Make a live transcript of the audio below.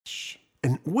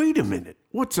And wait a minute,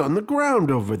 what's on the ground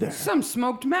over there? Some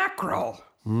smoked mackerel.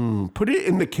 Put it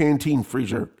in the canteen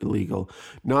freezer. Illegal.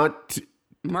 Not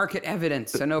Market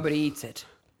evidence so nobody eats it.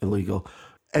 illegal.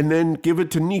 And then give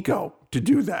it to Nico to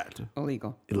do that.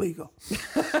 Illegal. Illegal.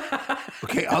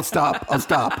 Okay, I'll stop.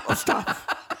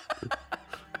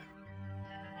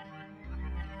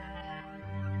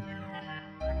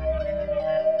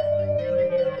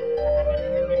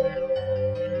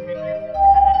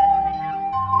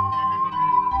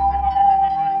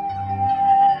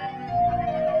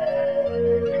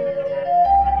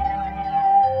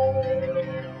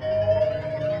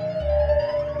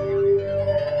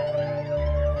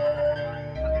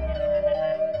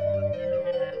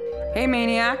 Hey,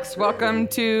 Maniacs. Welcome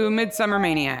to Midsummer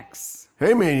Maniacs.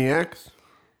 Hey, Maniacs.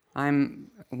 I'm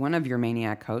one of your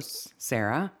Maniac hosts,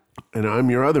 Sarah. And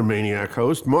I'm your other Maniac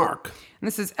host, Mark. And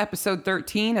this is episode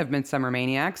 13 of Midsummer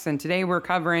Maniacs. And today we're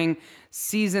covering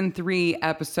season 3,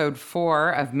 episode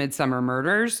 4 of Midsummer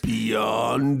Murders.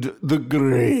 Beyond the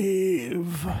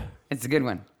Grave. It's a good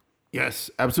one.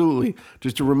 Yes, absolutely.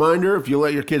 Just a reminder, if you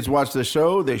let your kids watch the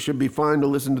show, they should be fine to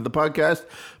listen to the podcast.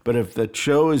 But if the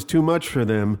show is too much for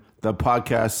them, the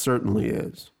podcast certainly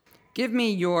is. Give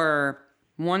me your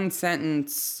one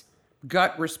sentence,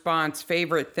 gut response,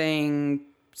 favorite thing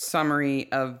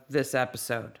summary of this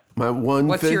episode.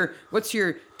 What's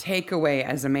your takeaway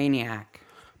as a maniac?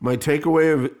 My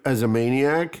takeaway as a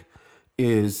maniac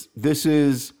is this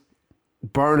is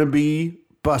Barnaby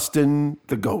busting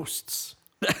the ghosts.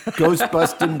 Ghost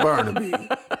busting Barnaby.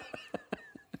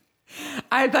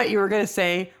 I thought you were going to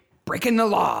say breaking the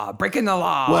law.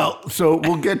 Well, so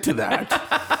we'll get to that.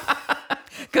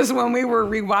 Because when we were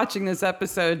rewatching this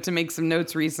episode to make some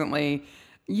notes recently,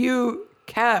 you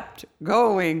kept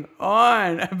going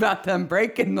on about them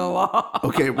breaking the law.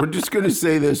 Okay, we're just going to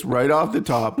say this right off the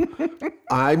top.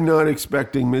 I'm not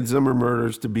expecting Midsummer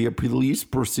Murders to be a police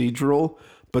procedural,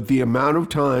 but the amount of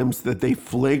times that they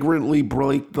flagrantly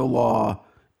break the law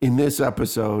in this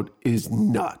episode is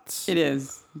nuts. It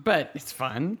is, but it's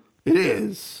fun. It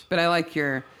is. But I like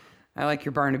your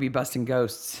Barnaby busting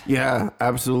ghosts. Yeah,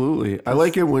 absolutely. I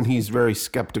like it when he's very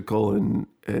skeptical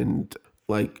and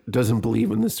like doesn't believe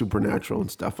in the supernatural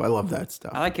and stuff. I love that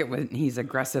stuff. I like it when he's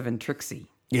aggressive and tricksy.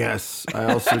 Yes, I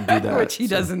also do that. Which he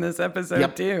does in this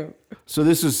episode too. So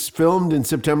this was filmed in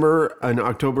September and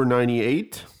October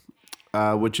 98,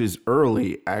 which is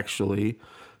early actually.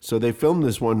 So they filmed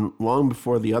this one long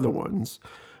before the other ones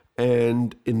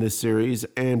and in this series,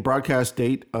 and broadcast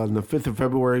date on the 5th of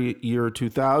February, year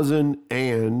 2000,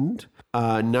 and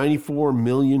 94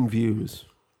 million views.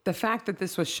 The fact that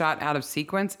this was shot out of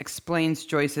sequence explains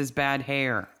Joyce's bad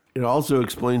hair. It also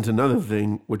explains another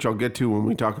thing, which I'll get to when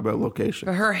we talk about location.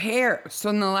 But her hair.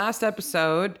 So in the last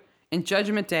episode, in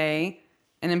Judgment Day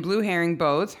and in Blue Herring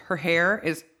both, her hair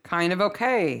is kind of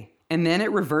okay. And then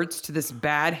it reverts to this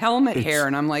bad helmet hair.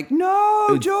 And I'm like,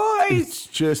 no, Joyce. It's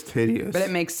just hideous. But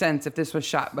it makes sense if this was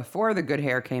shot before the good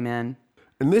hair came in.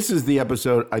 And this is the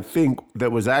episode, I think,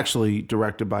 that was actually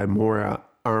directed by Maura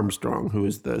Armstrong, who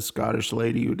is the Scottish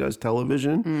lady who does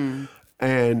television,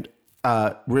 and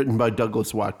written by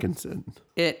Douglas Watkinson.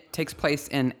 It takes place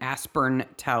in Aspern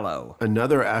Tallow.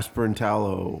 Another Aspern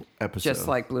Tallow episode. Just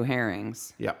like Blue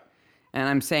Herrings. Yep. And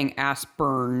I'm saying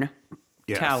Aspern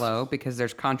Tallow because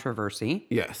there's controversy.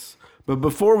 Yes. But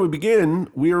before we begin,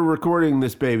 we are recording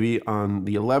this baby on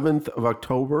the 11th of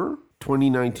October,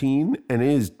 2019, and it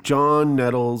is John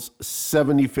Nettles'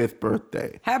 75th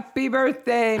birthday. Happy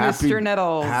birthday, Mr.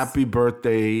 Nettles. Happy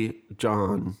birthday,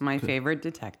 John. My favorite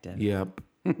detective. Yep.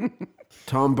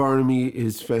 Tom Barnaby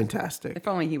is fantastic. If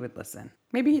only he would listen.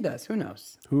 Maybe he does. Who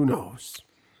knows? Who knows?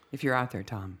 If you're out there,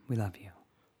 Tom, we love you.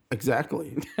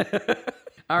 Exactly.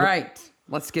 All right.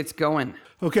 Let's get going.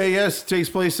 Okay, yes, it takes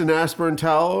place in Aspern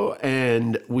Tallow,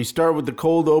 and we start with the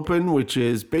cold open, which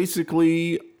is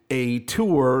basically a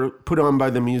tour put on by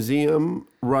the museum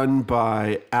run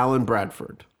by Alan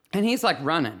Bradford. And he's like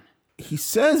running. He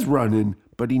says running,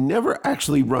 but he never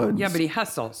actually runs. Yeah, but he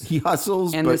hustles. He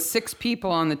hustles, and the 6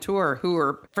 people on the tour who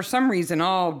are, for some reason,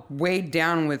 all weighed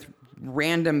down with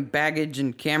random baggage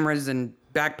and cameras and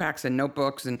backpacks and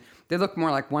notebooks, and they look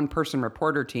more like one-person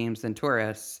reporter teams than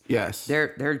tourists. Yes.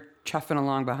 They're chuffing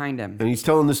along behind him. And he's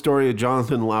telling the story of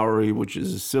Jonathan Lowry, which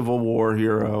is a Civil War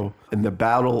hero, and the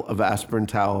Battle of Aspern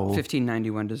Tallow.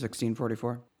 1591 to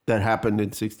 1644. That happened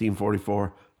in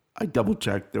 1644. I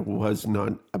double-checked. There was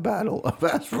not a Battle of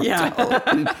Aspern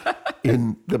Tallow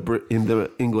in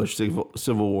the English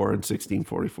Civil War in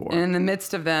 1644. And in the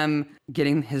midst of them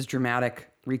getting his dramatic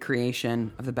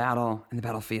recreation of the battle and the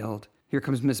battlefield, here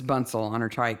comes Miss Bunsell on her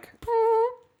trike.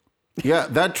 Yeah,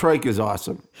 that trike is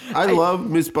awesome. I love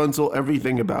Miss Bunzel,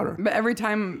 everything about her. But every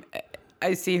time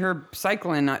I see her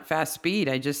cycling at fast speed,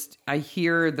 I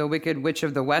hear the Wicked Witch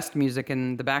of the West music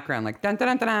in the background, like dun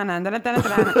dun dun dun dun dun dun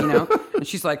dun, you know. And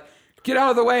she's like, "Get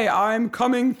out of the way, I'm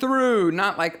coming through."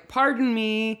 Not like, "Pardon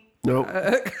me." No.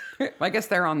 I guess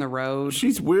they're on the road.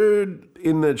 She's weird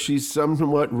in that she's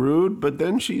somewhat rude, but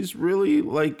then she's really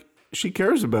like, she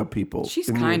cares about people. She's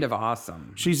kind of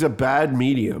awesome. She's a bad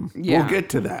medium. Yeah. We'll get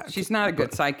to that. She's not a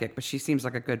good psychic, but she seems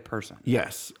like a good person.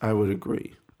 Yes, I would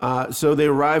agree. So they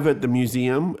arrive at the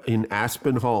museum in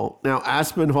Aspen Hall. Now,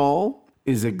 Aspen Hall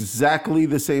is exactly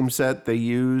the same set they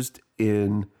used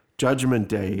in Judgment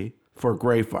Day for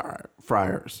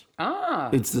Greyfriars. Ah.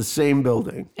 It's the same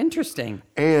building. Interesting.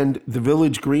 And the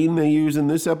village green they use in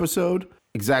this episode,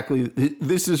 exactly.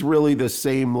 This is really the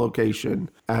same location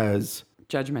as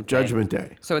Judgment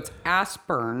Day. So it's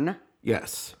Aspern.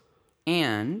 Yes.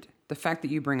 And the fact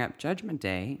that you bring up Judgment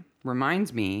Day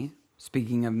reminds me,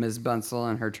 speaking of Ms. Bunzel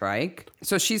and her trike,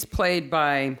 so she's played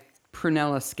by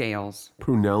Prunella Scales.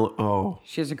 Prunella. Oh,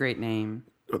 She has a great name.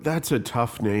 that's a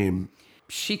tough name.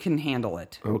 She can handle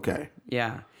it. Okay.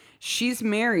 Yeah. She's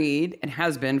married and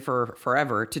has been for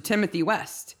forever to Timothy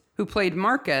West, who played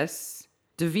Marcus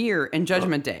DeVere in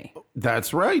Judgment Day.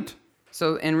 That's right.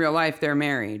 So in real life, they're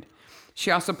married. She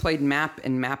also played Map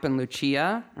in Map and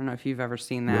Lucia. I don't know if you've ever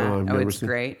seen that. No, I've never it's seen.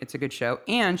 great. It's a good show.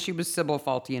 And she was Sybil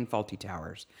Fawlty in Fawlty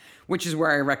Towers, which is where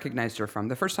I recognized her from.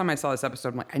 The first time I saw this episode,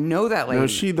 I'm like, I know that lady. Now,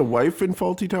 is she the wife in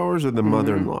Fawlty Towers or the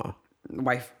mother-in-law?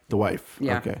 Wife. The wife.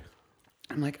 Yeah. Okay.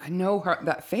 I'm like, I know her,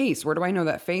 that face. Where do I know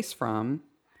that face from?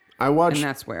 I watched. And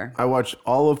that's where. I watched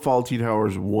all of Fawlty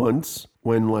Towers once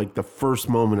when, like, the first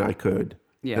moment I could.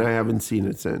 Yeah. And I haven't seen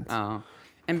it since. Oh.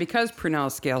 And because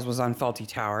Prunella Scales was on Fawlty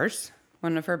Towers,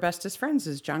 one of her bestest friends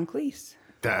is John Cleese.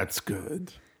 That's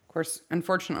good. Of course,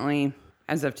 unfortunately,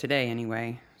 as of today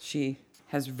anyway, she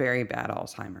has very bad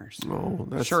Alzheimer's. Oh,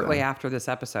 that's Shortly sad. after this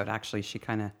episode, actually, she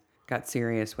kind of got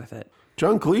serious with it.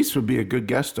 John Cleese would be a good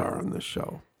guest star on this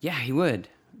show. Yeah, he would.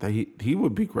 He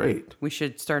would be great. We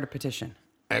should start a petition.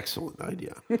 Excellent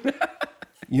idea.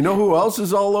 You know who else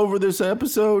is all over this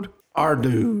episode? Our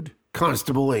dude,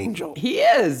 Constable Angel. He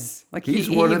is. Like, He's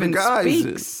he one of the even guys.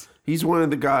 speaks. He's one of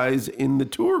the guys in the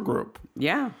tour group.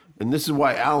 Yeah. And this is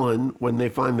why Alan, when they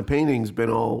find the paintings been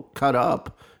all cut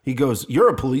up, he goes, "You're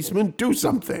a policeman, do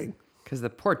something." Because the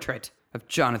portrait of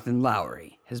Jonathan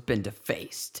Lowry has been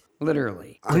defaced.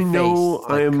 Literally. I know defaced,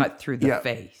 I like am cut through the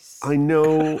face. I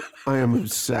know I am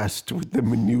obsessed with the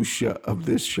minutia of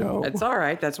this show, It's all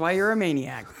right. That's why you're a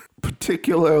maniac.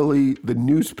 particularly the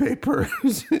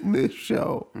newspapers in this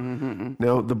show.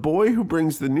 Now, the boy who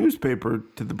brings the newspaper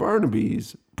to the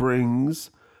Barnabys brings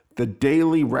the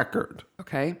Daily Record.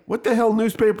 Okay. What the hell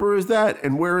newspaper is that?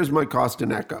 And where is my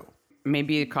Costin Echo?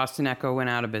 Maybe Costin Echo went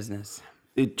out of business.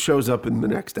 It shows up in the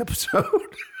next episode.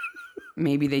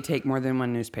 Maybe they take more than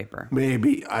one newspaper.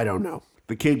 Maybe. I don't know.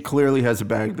 The kid clearly has a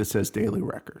bag that says Daily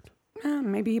Record.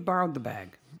 Maybe he borrowed the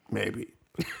bag. Maybe.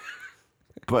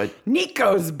 But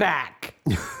Nico's back.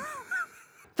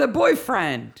 The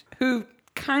boyfriend who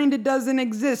kind of doesn't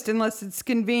exist unless it's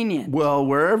convenient. well,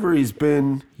 wherever he's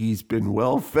been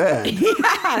well fed.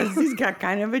 Yes, he's got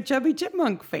kind of a chubby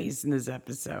chipmunk face in this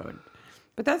episode.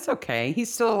 But that's okay.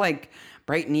 He's still like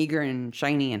bright and eager and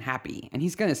shiny and happy. And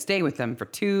he's going to stay with them for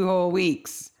 2 whole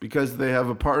weeks. Because they have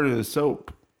a part of the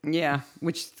soap. Yeah,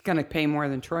 which is going to pay more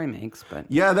than Troy makes. But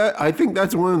Yeah, I think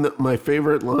that's one of my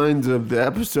favorite lines of the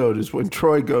episode is when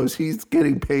Troy goes, he's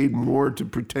getting paid more to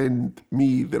pretend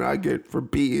me than I get for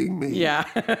being me. yeah.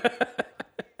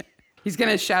 He's going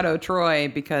to shadow Troy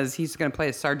because he's going to play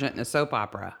a sergeant in a soap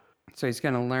opera. So he's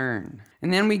going to learn.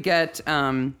 And then we get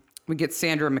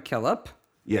Sandra McKillop,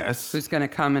 Yes. who's going to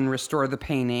come and restore the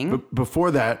painting. But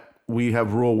before that, we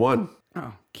have rule 1.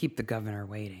 Oh, keep the governor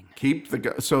waiting. Keep the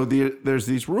guy. So there's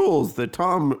these rules that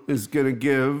Tom is going to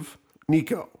give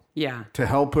Nico Yeah. to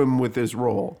help him with his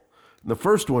role. The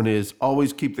first one is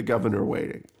always keep the governor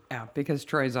waiting. Yeah, because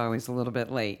Troy's always a little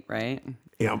bit late, right?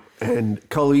 Yeah. And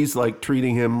Cully's like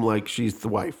treating him like she's the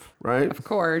wife, right? Of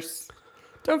course.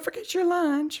 Don't forget your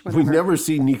lunch. We never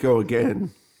see Nico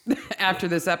again. After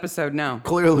this episode, no.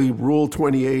 Clearly, rule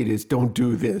 28 is don't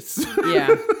do this.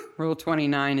 Yeah. Rule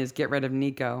 29 is get rid of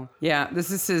Nico. Yeah, this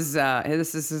is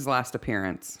his last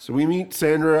appearance. So we meet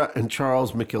Sandra and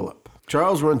Charles McKillop.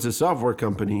 Charles runs a software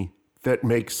company that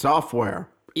makes software.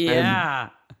 Yeah.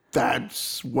 And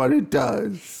that's what it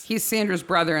does. He's Sandra's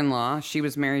brother-in-law. She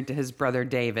was married to his brother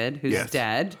David, who's Yes.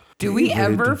 dead. Do we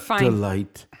ever find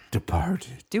Delight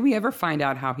departed.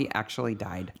 out how he actually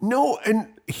died? No, and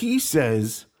he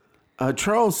says,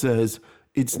 Charles says,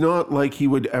 it's not like he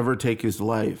would ever take his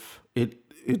life.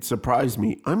 it surprised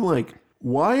me. I'm like,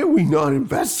 why are we not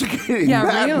investigating Yeah,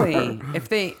 that really. murder? If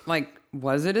they, like,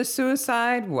 was it a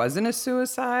suicide? Wasn't a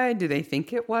suicide? Do they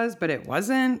think it was, but it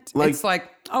wasn't? Like- It's like,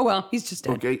 oh, well, he's just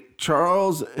dead. Okay,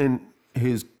 Charles and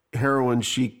his heroin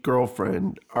chic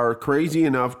girlfriend are crazy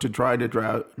enough to try to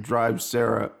drive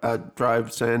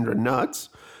Sandra nuts.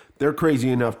 They're crazy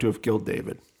enough to have killed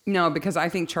David. No, because I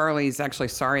think Charlie's actually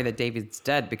sorry that David's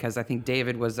dead because I think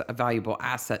David was a valuable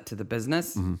asset to the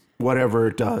business. Whatever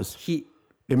it does.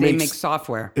 They make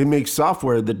software. It makes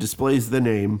software that displays the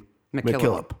name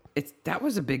McKillop. That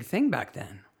was a big thing back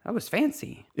then. That was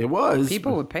fancy. It was.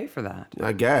 People would pay for that.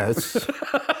 I guess.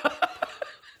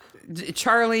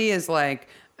 Charlie is like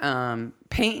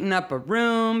painting up a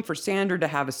room for Sandra to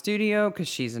have a studio because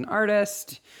she's an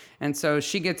artist. And so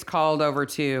she gets called over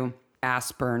to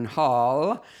Aspern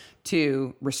Hall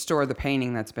to restore the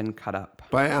painting that's been cut up.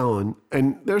 By Alan.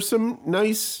 And there's some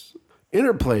nice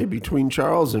interplay between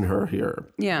Charles and her here.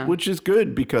 Yeah. Which is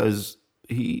good because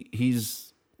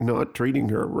he's not treating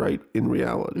her right in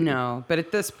reality. No, but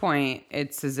at this point,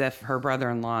 it's as if her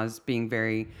brother-in-law is being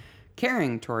very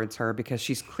caring towards her because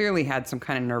she's clearly had some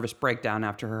kind of nervous breakdown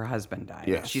after her husband died.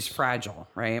 Yes. She's fragile,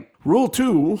 right? Rule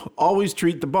 2, always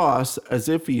treat the boss as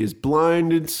if he is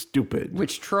blind and stupid.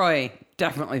 Which Troy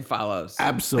definitely follows.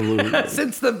 Absolutely.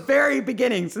 Since the very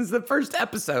beginning, since the first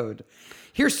episode.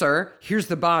 Here, sir, here's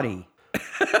the body.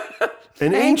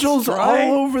 And Thanks, Angel's Troy.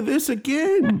 all over this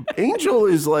again. Angel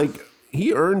is like,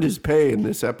 he earned his pay in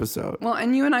this episode. Well,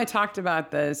 and you and I talked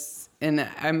about this, and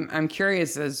I'm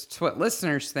curious as to what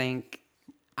listeners think.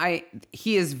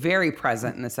 He is very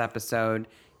present in this episode.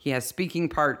 He has speaking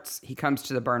parts. He comes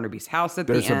to the Barnaby's house at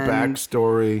There's the a end.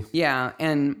 backstory. Yeah,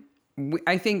 and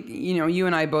I think, you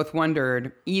and I both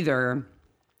wondered either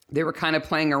they were kind of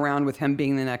playing around with him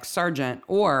being the next sergeant,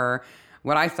 or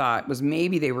what I thought was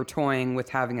maybe they were toying with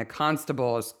having a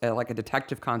constable, like a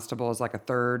detective constable, as like a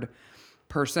third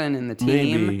person in the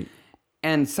team. Maybe.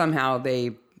 And somehow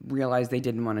they realized they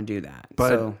didn't want to do that. But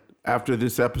So after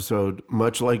this episode,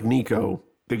 much like Nico,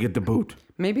 they get the boot.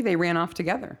 maybe they ran off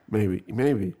together. Maybe.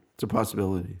 It's a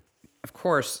possibility. Of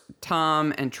course,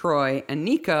 Tom and Troy and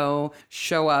Nico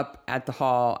show up at the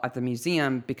hall at the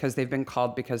museum because they've been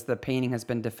called because the painting has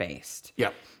been defaced.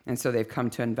 Yep. And so they've come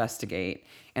to investigate.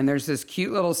 And there's this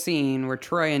cute little scene where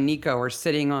Troy and Nico are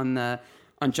sitting on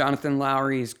Jonathan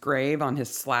Lowry's grave on his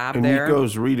slab And there.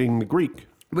 Nico's reading the Greek.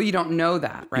 Well, you don't know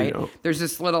that, right? don't. There's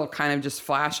this little kind of just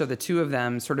flash of the two of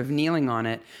them sort of kneeling on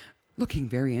it, looking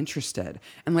very interested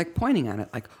and like pointing at it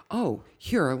like, oh,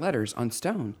 here are letters on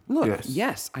stone. Look,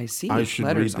 yes, I see I should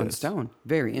letters read on this. stone.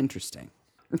 Very interesting.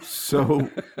 So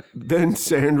then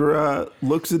Sandra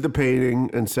looks at the painting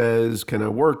and says, can I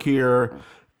work here?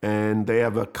 And they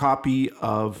have a copy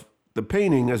of the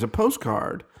painting as a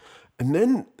postcard. And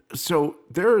then, so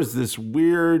there is this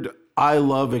weird I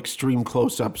love extreme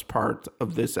close-ups part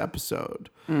of this episode.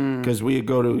 Because we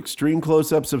go to extreme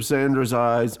close-ups of Sandra's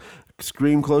eyes,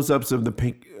 extreme close-ups of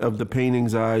the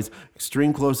painting's eyes,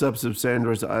 extreme close-ups of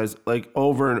Sandra's eyes, like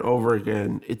over and over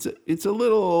again. It's a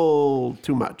little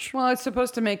too much. Well, it's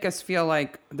supposed to make us feel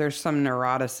like there's some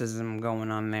neuroticism going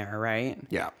on there, right?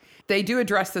 Yeah. They do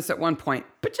address this at one point,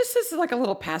 but just this is like a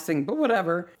little passing, but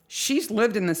whatever. She's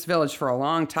lived in this village for a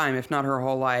long time, if not her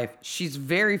whole life. She's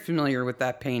very familiar with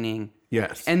that painting.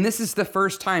 Yes. And this is the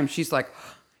first time she's like,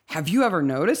 have you ever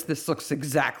noticed this looks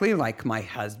exactly like my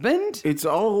husband? It's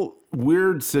all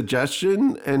weird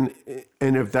suggestion, and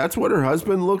if that's what her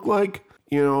husband looked like,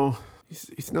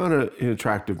 he's not an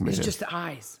attractive man. It's just the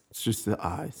eyes. It's just the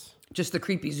eyes. Just the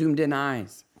creepy zoomed in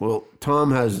eyes. Well,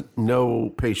 Tom has no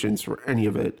patience for any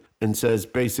of it and says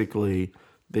basically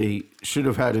they should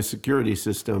have had a security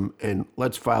system and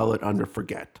let's file it under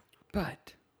forget.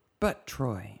 But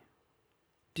Troy,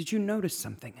 did you notice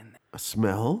something in there? A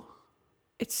smell?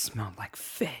 It smelled like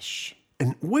fish.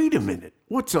 And wait a minute,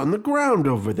 what's on the ground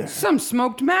over there? Some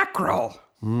smoked mackerel.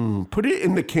 Put it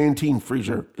in the canteen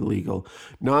freezer. Illegal.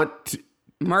 Not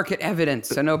Market evidence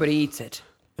so nobody eats it.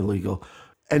 illegal.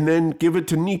 And then give it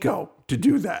to Nico to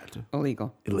do that.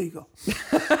 Illegal. Illegal.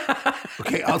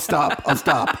 Okay, I'll stop.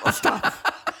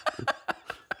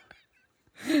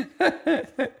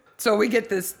 So we get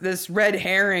this red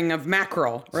herring of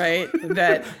mackerel, right?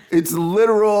 That It's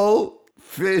literal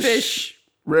fish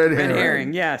red herring. red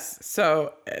herring, yes.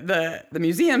 So the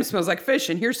museum smells like fish,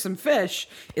 and here's some fish.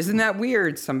 Isn't that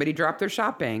weird? Somebody dropped their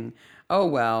shopping. Oh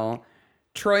well.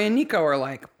 Troy and Nico are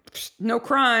like, no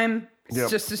crime. It's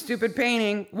just a stupid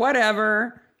painting.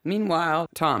 Whatever. Meanwhile,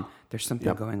 Tom, there's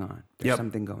something going on. There's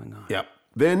something going on. Yep.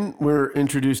 Then we're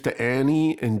introduced to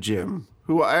Annie and Jim,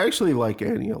 who I actually like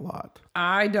Annie a lot.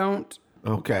 I don't.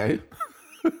 Okay.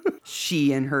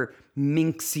 She and her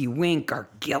Minxie Wink are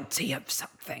guilty of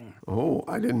something. Oh,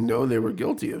 I didn't know they were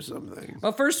guilty of something.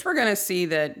 Well, first we're going to see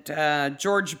that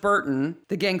George Burton,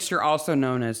 the gangster also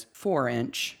known as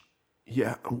 4-inch,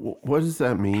 Yeah, what does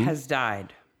that mean? has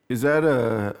died. Is that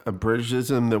a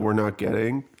Britishism that we're not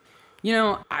getting? You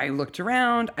know, I looked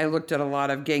around. I looked at a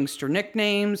lot of gangster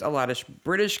nicknames, a lot of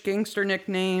British gangster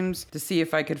nicknames to see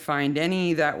if I could find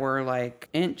any that were like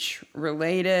inch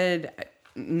related.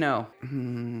 No.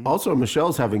 Also,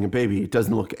 Michelle's having a baby. It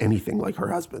doesn't look anything like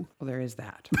her husband. Well, there is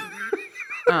that.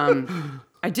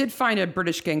 I did find a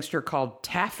British gangster called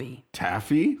Taffy.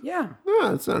 Taffy? Yeah. Oh,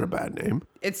 that's not a bad name.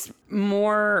 It's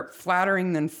more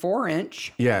flattering than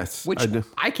 4-inch, Yes. which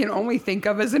I can only think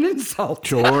of as an insult.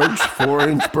 George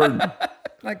 4-inch Burton.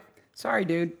 Like, sorry,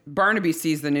 dude. Barnaby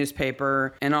sees the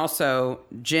newspaper, and also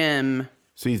Jim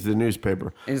Sees the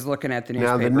newspaper. is looking at the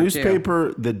newspaper. Now, the too.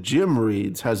 newspaper that Jim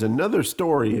reads has another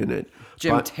story in it.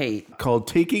 Jim by- Tate. Called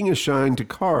Taking a Shine to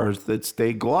Cars That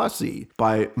Stay Glossy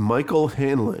by Michael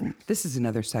Hanlon. This is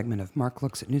another segment of Mark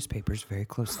Looks at Newspapers Very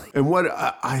Closely. And what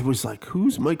I was like,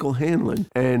 who's Michael Hanlon?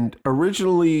 And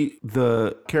originally,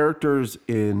 the characters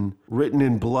in Written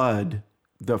in Blood,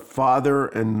 the father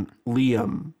and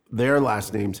Liam, their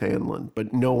last name's Hanlon,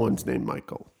 but no one's named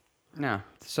Michael. No,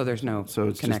 so there's no So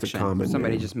it's just a connection. common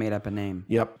Somebody name. just made up a name.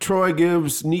 Yep. Troy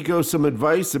gives Nico some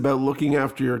advice about looking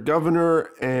after your governor,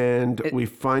 and we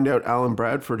find out Alan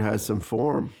Bradford has some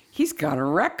form. He's got a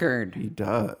record. He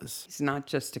does. He's not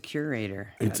just a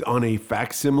curator. It's on a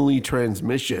facsimile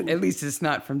transmission. At least it's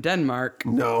not from Denmark.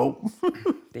 No.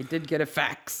 They did get a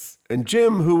fax. And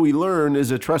Jim, who we learn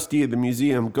is a trustee of the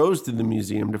museum, goes to the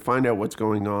museum to find out what's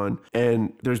going on.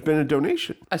 And there's been a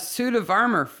donation. A suit of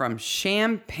armor from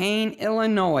Champaign,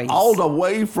 Illinois. All the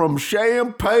way from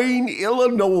Champaign,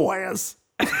 Illinois.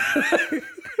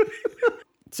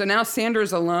 So now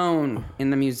Sandra's alone in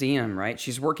the museum, right?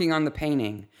 She's working on the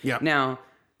painting. Yeah. Now,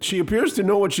 She appears to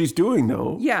know what she's doing,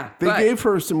 though. Yeah, They but- gave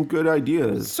her some good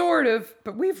ideas. sort of,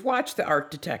 but we've watched the art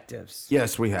detectives.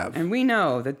 Yes, we have. And we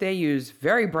know that they use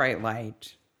very bright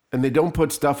light, And they don't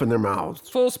put stuff in their mouths.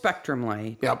 full spectrum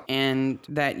light. Yep. And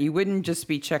that you wouldn't just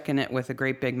be checking it with a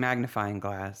great big magnifying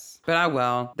glass. But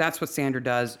well, that's what Sandra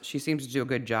does. She seems to do a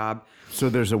good job. So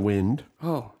there's a wind.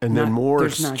 Oh, And then more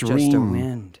there's not just a extreme,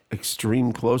 wind.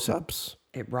 extreme close-ups.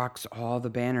 It rocks all the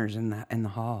banners in the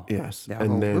hall. Yes. They all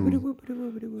And go then,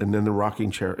 whoop-a-doo-whoop-a-doo-whoop-a-doo. and then the rocking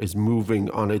chair is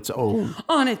moving on its own.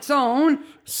 On its own.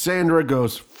 Sandra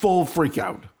goes full freak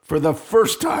out for the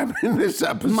first time in this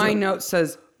episode. My note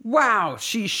says, wow,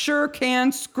 she sure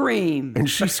can scream. And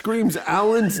she screams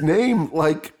Alan's name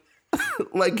like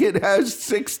it has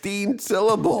 16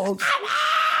 syllables.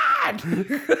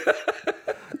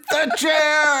 The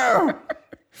chair!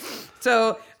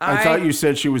 So I thought you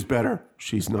said she was better.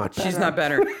 She's not better. She's not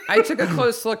better. I took a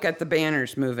close look at the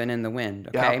banners moving in the wind,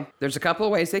 okay? Yeah. There's a couple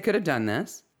of ways they could have done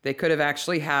this. They could have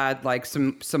actually had like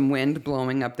some wind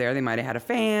blowing up there. They might have had a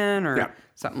fan or Yeah.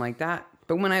 something like that.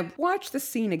 But when I watched the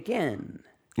scene again,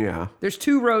 Yeah. there's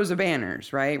 2 rows of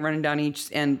banners, right? Running down each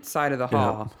end side of the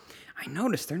hall. I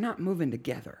noticed they're not moving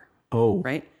together. Oh.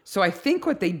 Right? So I think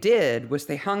what they did was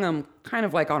they hung them kind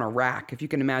of like on a rack, if you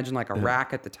can imagine like a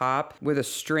rack at the top with a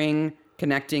string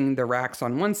connecting the racks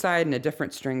on one side and a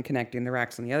different string connecting the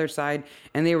racks on the other side.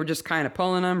 And they were just kind of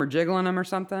pulling them or jiggling them or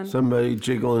something. Somebody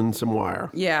jiggling some wire.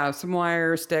 Yeah, some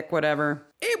wire, stick, whatever.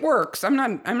 It works. I'm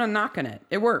not knocking it.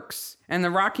 It works. And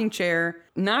the rocking chair,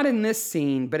 not in this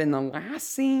scene, but in the last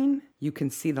scene, you can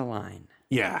see the line.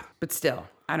 Yeah. But still,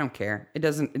 I don't care. It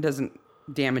doesn't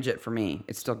damage it for me.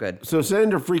 It's still good. So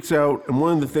Sandra freaks out, and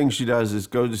one of the things she does is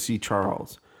go to see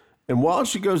Charles. And while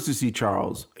she goes to see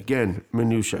Charles, again,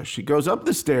 minutia, she goes up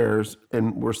the stairs,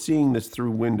 and we're seeing this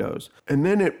through windows. And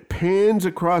then it pans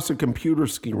across a computer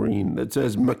screen that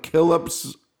says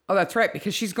McKillop's. Oh, that's right,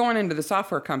 because she's going into the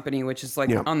software company, which is like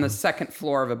Yeah. on the second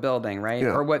floor of a building, right?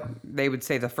 Yeah. Or what they would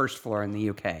say the first floor in the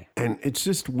UK. And it's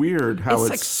just weird how It's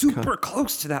like super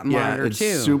close to that monitor, it's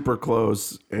too. super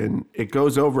close. And it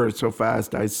goes over it so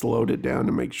fast, I slowed it down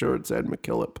to make sure it said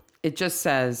McKillop. It just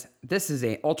says, this is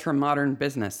a ultra modern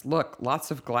business. Look,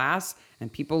 lots of glass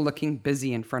and people looking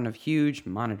busy in front of huge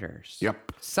monitors.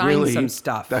 Yep. Sign Really, some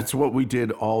stuff. That's what we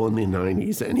did all in the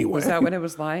 90s anyway. Was that what it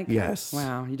was like? Yes.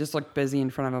 Wow, you just look busy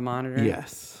in front of a monitor?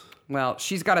 Yes. Well,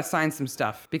 she's got to sign some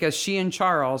stuff because she and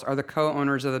Charles are the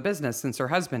co-owners of the business since her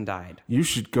husband died. You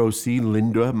should go see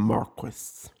Linda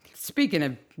Marquis. Speaking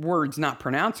of words not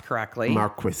pronounced correctly,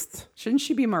 Marquis. shouldn't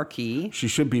she be Marquis? She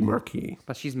should be Marquis.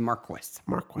 But she's Marquis.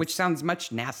 Marquis. Which sounds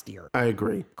much nastier. I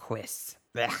agree. Quis.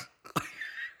 Blech.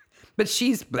 But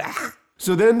she's blech.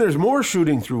 So then there's more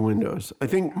shooting through windows. I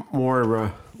think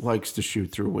Moira likes to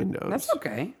shoot through windows. That's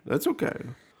okay. That's okay.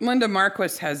 Linda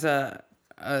Marquis has a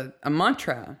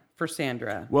mantra for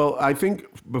Sandra. Well, I think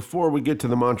before we get to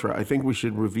the mantra, I think we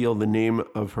should reveal the name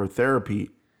of her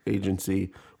therapy agency,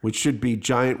 which should be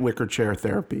Giant Wicker Chair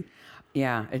Therapy.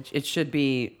 Yeah, it should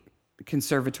be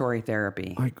conservatory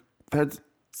therapy. Like, that's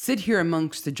Sit here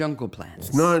amongst the jungle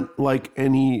plants. not like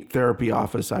any therapy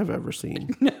office I've ever seen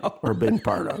or been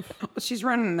part of. Well, she's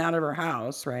running out of her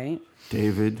house, right?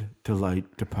 David Delight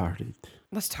departed.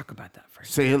 Let's talk about that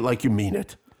first. Say it like you mean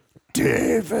it.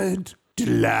 David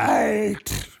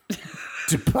Delight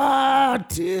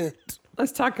departed.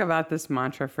 Let's talk about this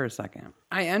mantra for a second.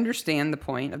 I understand the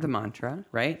point of the mantra,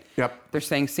 right? Yep. They're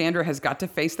saying Sandra has got to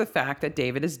face the fact that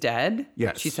David is dead.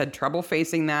 Yes. She's had trouble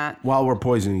facing that. While we're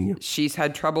poisoning you. She's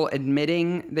had trouble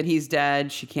admitting that he's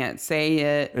dead. She can't say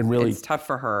it. And really- it's tough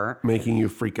for her. Making you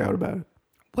freak out about it.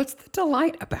 What's the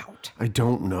delight about? I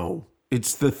don't know.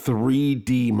 It's the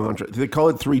 3D mantra. They call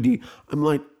it 3D. I'm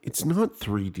like, it's not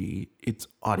 3D. It's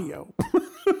audio.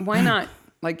 Why not,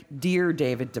 like, Dear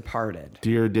David Departed?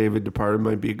 Dear David departed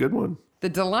might be a good one. The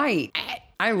delight.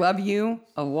 I love you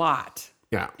a lot.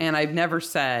 Yeah. And I've never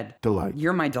said, Delight.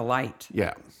 You're my delight.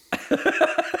 Yeah.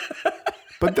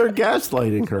 But they're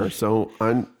gaslighting her, so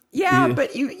I'm... Yeah,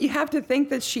 but you have to think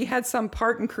that she had some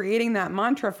part in creating that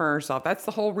mantra for herself. That's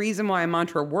the whole reason why a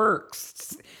mantra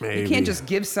works. Maybe. You can't just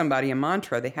give somebody a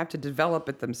mantra. They have to develop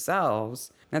it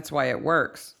themselves. That's why it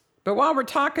works. But while we're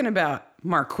talking about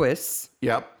Marquis,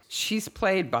 Yep. she's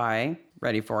played by,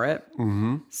 ready for it,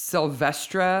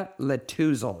 Sylvestra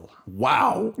Letouzle.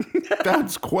 Wow.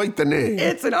 That's quite the name.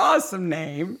 It's an awesome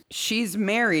name. She's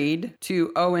married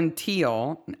to Owen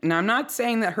Teal. Now, I'm not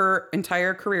saying that her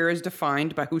entire career is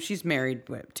defined by who she's married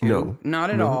to. No.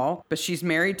 Not at all. But she's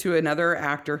married to another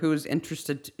actor who is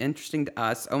interesting to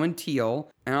us, Owen Teal.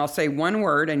 And I'll say one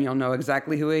word and you'll know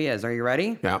exactly who he is. Are you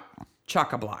ready? Yeah.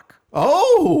 Chock-a-block.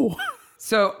 Oh!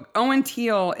 So Owen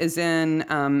Teal is in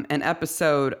an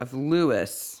episode of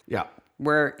Lewis Yeah.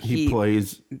 where He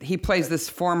plays... he plays this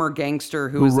former gangster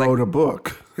Who wrote a book.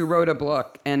 who wrote a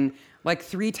book. And like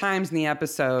 3 times in the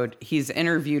episode, he's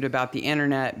interviewed about the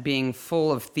internet being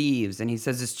full of thieves. And he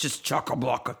says it's just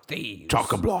chock-a-block of thieves.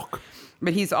 Chock-a-block.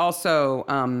 But he's also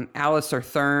Alistair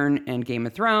Thurn in Game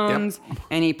of Thrones. Yep.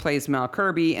 And he plays Mel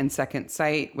Kirby in Second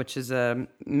Sight, which is a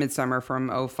Midsummer from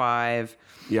 2005.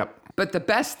 Yep. But the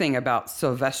best thing about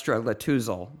Sylvestra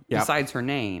Letouzle, Yep. besides her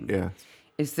name, Yeah.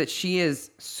 is that she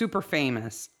is super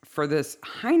famous for this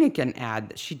Heineken ad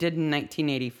that she did in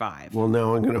 1985. Well,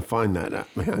 now I'm going to find that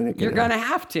at Heineken. You're going to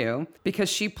have to, because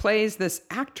she plays this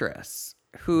actress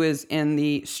who is in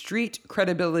the Street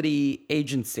Credibility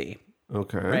Agency,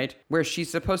 Okay. right? Where she's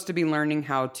supposed to be learning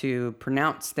how to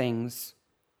pronounce things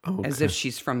as if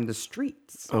she's from the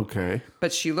streets. Okay.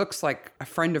 But she looks like a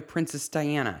friend of Princess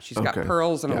Diana. She's got Okay.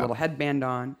 pearls and a Yeah. little headband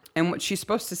on. And what she's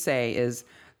supposed to say is,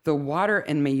 the water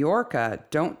in Mallorca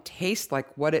don't taste like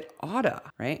what it oughta,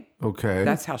 right? Okay.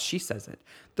 That's how she says it.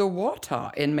 The water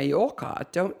in Mallorca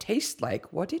don't taste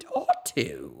like what it ought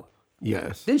to.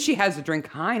 Yes. Then she has a drink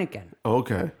Heineken.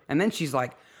 Okay. And then she's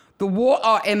like, the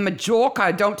water in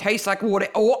Mallorca don't taste like what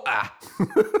it oughta.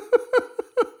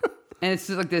 And it's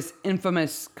just like this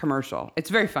infamous commercial.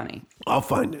 It's very funny. I'll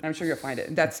find it. I'm sure you'll find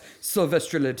it. That's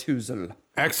Sylvestra Letouzle.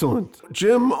 Excellent.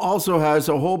 Jim also has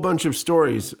a whole bunch of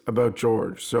stories about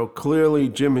George. So clearly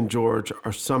Jim and George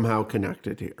are somehow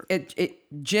connected here.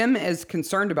 Jim is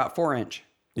concerned about 4-inch.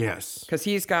 Yes. Because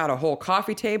he's got a whole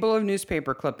coffee table of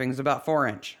newspaper clippings about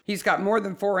 4-inch. He's got more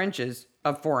than 4 inches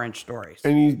of 4-inch stories.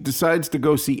 And he decides to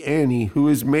go see Annie, who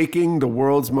is making the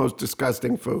world's most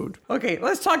disgusting food. Okay,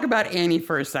 let's talk about Annie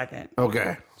for a second.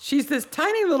 Okay. She's this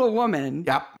tiny little woman.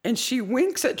 Yep. And she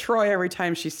winks at Troy every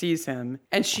time she sees him.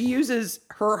 And she uses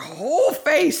her whole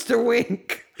face to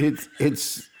wink.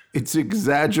 It's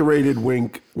exaggerated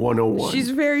wink 101. She's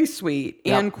very sweet.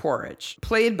 Yep. Anne Quaritch,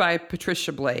 played by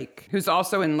Patricia Blake, who's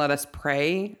also in Let Us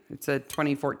Pray. It's a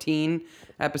 2014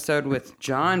 episode with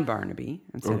John Barnaby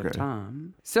instead of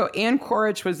Tom. So Anne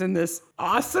Quaritch was in this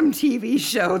awesome TV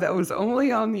show that was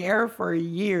only on the air for a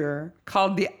year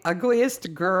called The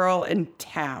Ugliest Girl in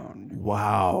Town.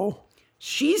 Wow.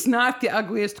 She's not the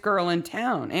ugliest girl in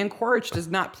town. Anne Quaritch does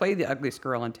not play the ugliest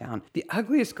girl in town. The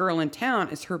ugliest girl in town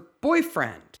is her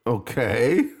boyfriend.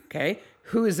 Okay,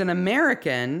 who is an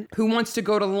American who wants to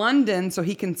go to London so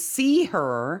he can see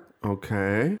her.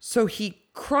 Okay. So he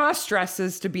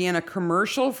cross-dresses to be in a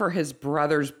commercial for his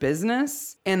brother's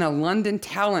business, and a London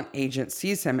talent agent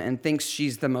sees him and thinks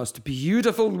she's the most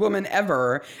beautiful woman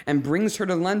ever and brings her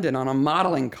to London on a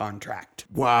modeling contract.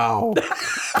 Wow.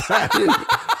 That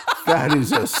is That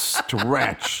is a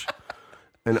stretch.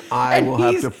 And I will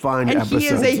have to find episodes And he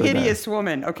is a of hideous that.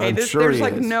 woman. Okay, I'm there's sure he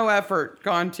like is. no effort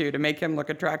gone to make him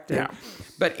look attractive. Yeah.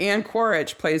 But Ann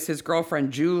Quaritch plays his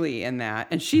girlfriend Julie in that,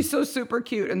 and she's so super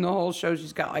cute in the whole show.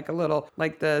 She's got like a little,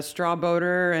 like the straw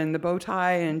boater and the bow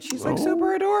tie, and she's like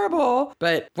super adorable.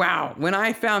 But wow, when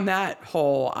I found that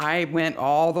hole, I went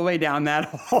all the way down that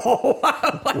hole.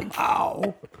 Like,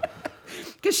 Wow.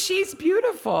 because she's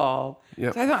beautiful.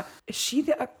 Yep. So I thought, is she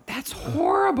that's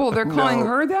horrible. They're calling No.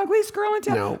 her the ugliest girl in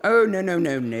town. No. Oh,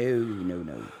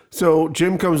 no. So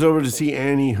Jim comes over to see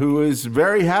Annie, who is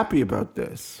very happy about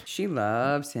this. She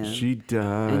loves him. She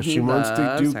does. And he She wants to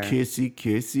loves do her.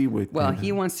 kissy with Well, him.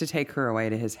 he wants to take her away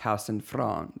to his house in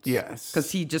France. Yes.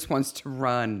 Because he just wants to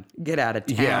run, get out of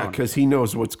town. Yeah, because he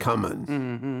knows what's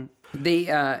coming.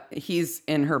 He's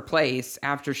in her place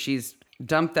after she's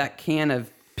dumped that can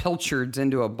of pilchards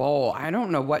into a bowl. I don't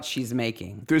know what she's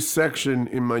making. This section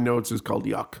in my notes is called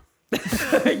yuck.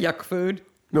 Yuck food.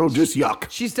 No, just yuck.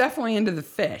 She's definitely into the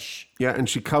fish Yeah, and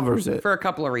she covers it. for a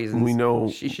couple of reasons. We know-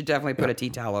 She should definitely put a tea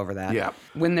towel over that. Yeah.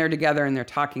 When they're together and they're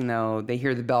talking, though, they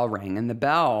hear the bell ring. And the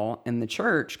bell in the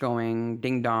church going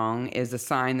ding dong is a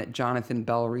sign that Jonathan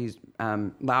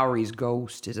Lowry's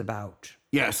ghost is about.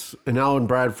 Yes, and Alan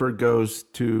Bradford goes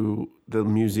to the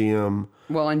museum.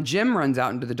 Well, and Jim runs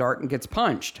out into the dark and gets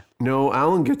punched. No,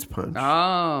 Alan gets punched.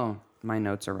 Oh, my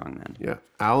notes are wrong then. Yeah,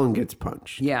 Alan gets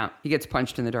punched. Yeah, he gets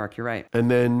punched in the dark. You're right. And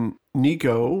then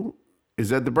Nico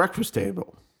is at the breakfast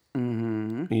table.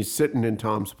 Mm-hmm. He's sitting in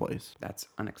Tom's place. That's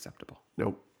unacceptable.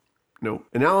 Nope.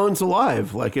 And Alan's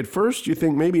alive. Like at first you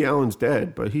think maybe Alan's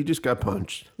dead, but he just got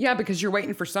punched. Yeah, because you're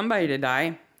waiting for somebody to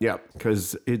die. Yeah,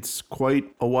 because it's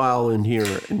quite a while in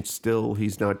here and still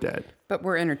he's not dead. But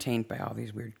we're entertained by all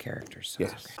these weird characters. So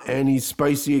Yes. And he's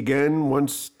spicy again,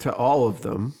 once to all of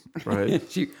them, right?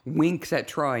 She winks at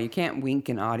Troy. You can't wink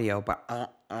in audio, but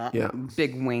Yeah.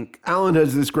 big wink. Alan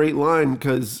has this great line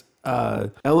because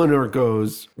Eleanor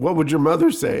goes, "What would your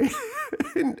mother say?"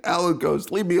 And Alan goes,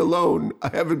 "Leave me alone.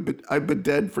 I've been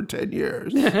dead for 10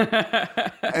 years."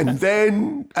 And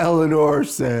then Eleanor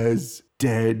says,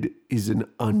 "Dead is an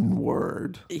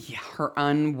unword." Yeah, her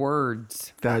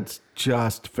unwords. That's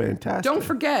just fantastic. Don't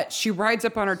forget, she rides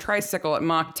up on her tricycle at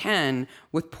Mach 10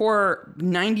 with poor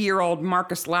 90-year-old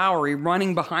Marcus Lowry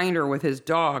running behind her with his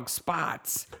dog,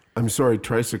 Spots. I'm sorry,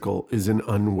 tricycle is an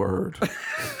unword.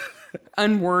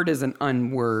 Unword is an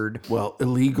unword. Well,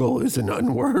 illegal is an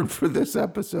unword for this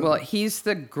episode. Well, he's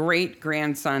the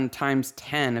great-grandson times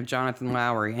 10 of Jonathan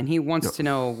Lowry, and he wants to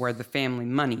know where the family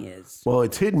money is. Well,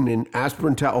 it's hidden in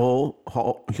Aspinall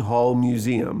Hall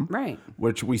Museum, Right.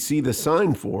 which we see the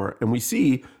sign for, and we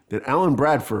see that Alan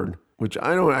Bradford, which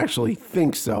I don't actually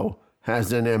think so,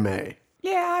 has an MA.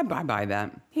 Yeah, I buy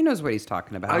that. He knows what he's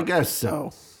talking about. I guess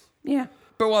so. Yeah.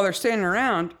 But while they're standing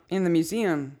around in the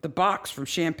museum, the box from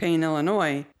Champaign,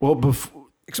 Illinois, Well, before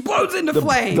explodes into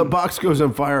flame. the box goes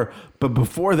on fire, but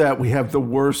before that, we have the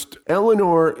worst.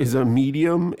 Eleanor is a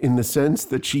medium in the sense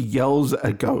that she yells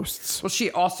at ghosts. Well,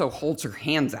 she also holds her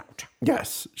hands out.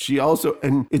 Yes, she also,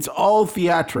 and it's all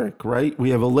theatric, right? We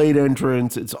have a late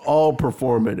entrance. It's all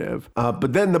performative.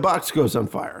 But then the box goes on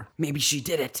fire. Maybe she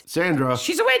did it. Sandra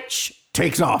She's a witch.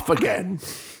 takes off again.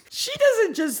 She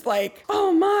doesn't just like,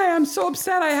 oh my, I'm so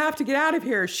upset I have to get out of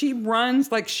here. She runs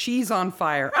like she's on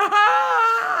fire.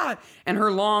 Ah! And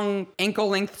her long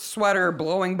ankle-length sweater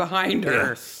blowing behind her.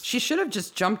 Yes. She should have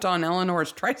just jumped on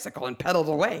Eleanor's tricycle and pedaled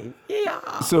away.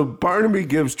 Yeah. So Barnaby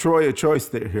gives Troy a choice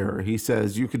here. He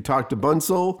says, you can talk to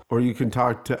Bunsell or you can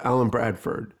talk to Alan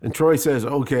Bradford. And Troy says,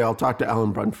 okay, I'll talk to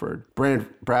Alan Bradford.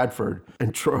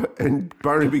 And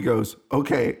Barnaby goes,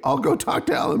 okay, I'll go talk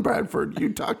to Alan Bradford.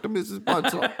 You talk to Mrs.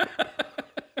 Bunsell.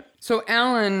 So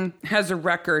Alan has a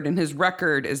record, and his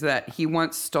record is that he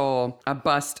once stole a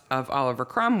bust of Oliver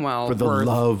Cromwell For the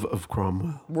love of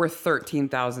Cromwell. worth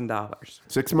 $13,000.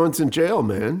 6 months in jail,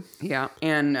 man. Yeah.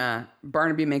 And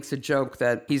Barnaby makes a joke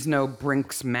that he's no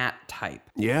Brinks Matt type.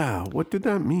 Yeah, what did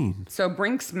that mean? So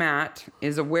Brinks Matt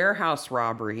is a warehouse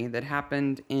robbery that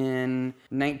happened in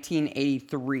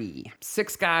 1983.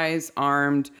 6 guys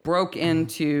armed broke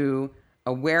into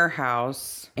a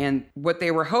warehouse, and what they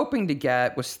were hoping to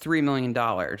get was $3 million.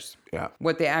 Yeah.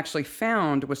 What they actually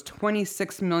found was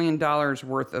 $26 million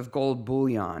worth of gold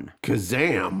bullion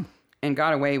Kazam. and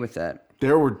got away with it.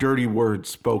 There were dirty words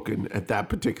spoken at that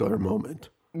particular moment.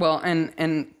 Well,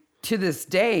 and to this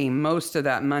day, most of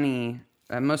that money,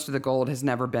 most of the gold has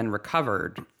never been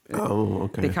recovered. Oh,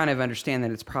 okay. They kind of understand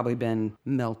that it's probably been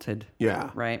melted. Yeah.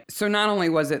 Right. So not only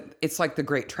was it's like the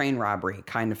Great Train Robbery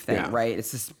kind of thing, Yeah. right?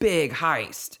 It's this big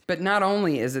heist. But not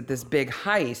only is it this big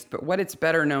heist, but what it's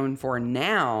better known for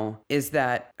now is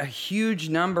that a huge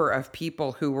number of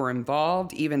people who were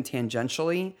involved, even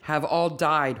tangentially, have all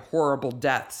died horrible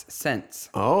deaths since.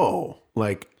 Oh,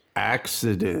 like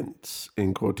accidents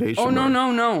in quotation Oh, no,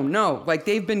 marks. no. Like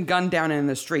they've been gunned down in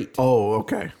the street. Oh,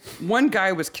 okay. One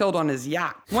guy was killed on his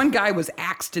yacht. One guy was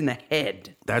axed in the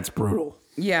head. That's brutal.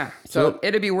 Yeah. So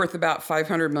it'd be worth about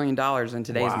 $500 million in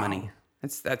today's Wow. money.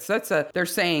 They're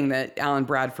saying that Alan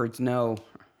Bradford's no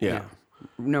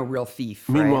real thief.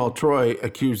 Meanwhile, right? Troy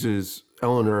accuses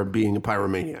Eleanor of being a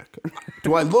pyromaniac.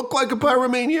 Do I look like a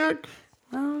pyromaniac?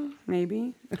 Well,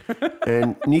 maybe.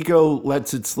 And Nico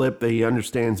lets it slip that he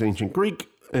understands ancient Greek,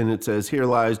 and it says, "Here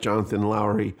lies Jonathan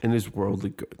Lowry and his worldly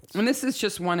goods." And this is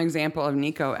just one example of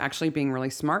Nico actually being really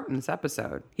smart in this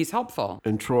episode. He's helpful.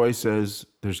 And Troy says,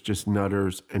 "There's just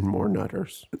nutters and more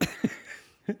nutters."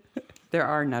 There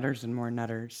are nutters and more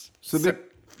nutters. So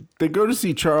they go to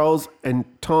see Charles, and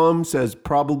Tom says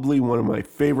probably one of my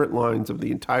favorite lines of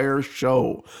the entire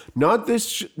show. Not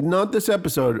this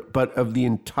episode, but of the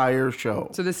entire show.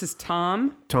 So this is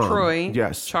Tom, Tom, Troy,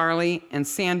 yes. Charlie, and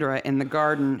Sandra in the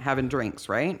garden having drinks,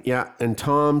 right? Yeah, and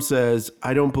Tom says,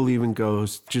 "I don't believe in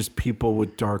ghosts, just people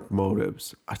with dark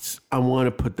motives." I want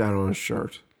to put that on a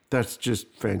shirt. That's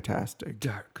just fantastic.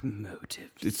 Dark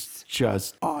motives. It's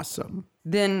just awesome.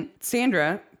 Then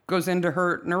Sandra goes into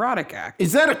her neurotic act.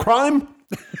 Is that a crime?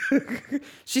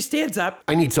 She stands up.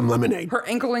 I need some lemonade. Her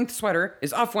ankle-length sweater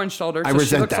is off one shoulder, so she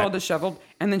resent looks that. all disheveled.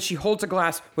 And then she holds a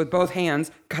glass with both hands.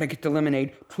 Gotta get the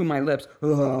lemonade between my lips.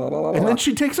 And then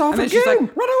she takes off And then again. she's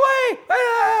like, "Run away!"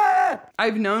 Ah!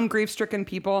 I've known grief-stricken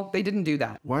people. They didn't do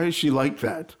that. Why is she like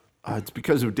that? It's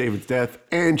because of David's death,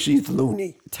 and she's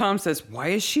loony. Tom says, "Why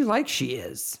is she like she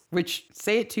is?" Which,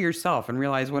 say it to yourself and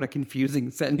realize what a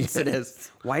confusing sentence it is.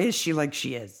 Why is she like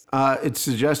she is? It's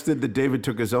suggested that David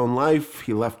took his own life.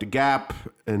 He left a gap,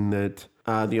 and that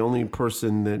the only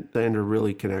person that Sandra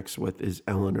really connects with is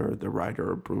Eleanor, the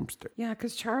rider of Broomstick. Yeah,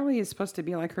 because Charlie is supposed to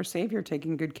be like her savior,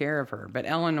 taking good care of her. But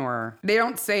Eleanor, they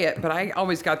don't say it, but I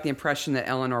always got the impression that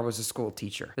Eleanor was a school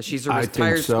teacher. That she's a I think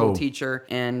retired school so. teacher,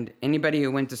 and anybody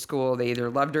who went to school, they either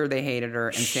loved her, or they hated her,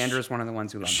 and Sandra's one of the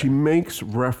ones who loved She her. makes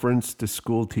reference to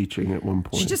school teaching at one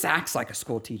point. She just acts like a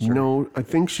school teacher. No, I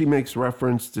think she makes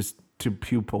reference to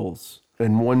pupils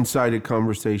and one-sided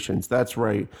conversations. That's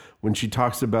right. When she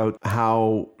talks about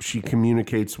how she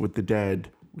communicates with the dead,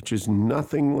 which is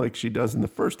nothing like she does in the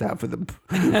first half of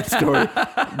the story,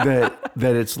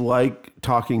 that it's like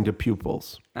talking to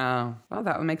pupils. Oh, well,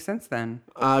 that would make sense then.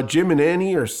 Jim and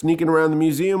Annie are sneaking around the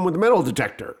museum with a metal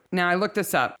detector. Now, I looked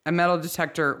this up. A metal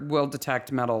detector will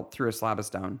detect metal through a slab of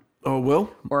stone Oh, Will?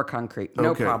 or concrete. No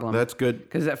Okay, problem. that's good.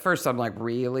 Because at first I'm like,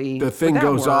 really? The Would thing that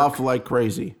goes work? off like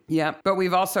crazy. Yeah, but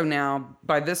we've also now,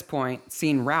 by this point,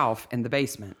 seen Ralph in the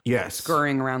basement. Yes.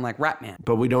 Scurrying around like Ratman.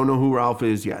 But we don't know who Ralph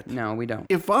is yet. No, we don't.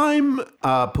 If I'm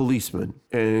a policeman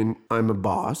and I'm a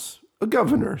boss, a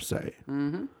governor, say,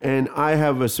 and I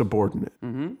have a subordinate,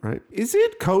 right? Is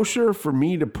it kosher for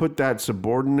me to put that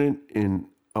subordinate in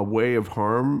a way of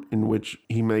harm in which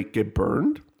he might get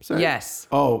burned? Say? Yes.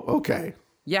 Oh, okay.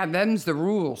 Yeah, them's the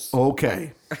rules.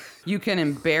 Okay. You can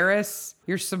embarrass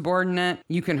your subordinate,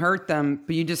 you can hurt them,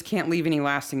 but you just can't leave any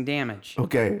lasting damage.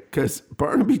 Okay. Because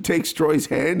Barnaby takes Troy's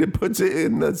hand and puts it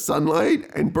in the sunlight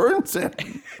and burns it.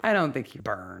 I don't think he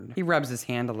burned. He rubs his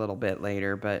hand a little bit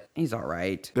later, but he's all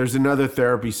right. There's another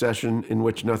therapy session in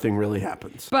which nothing really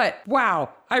happens. But wow,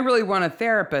 I really want a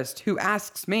therapist who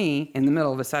asks me in the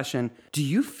middle of a session, "Do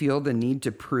you feel the need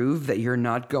to prove that you're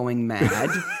not going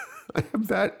mad?" I have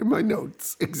that in my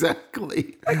notes.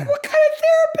 Exactly. Like, what kind of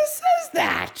therapist says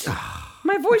that?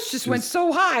 My voice just went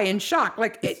so high in shock.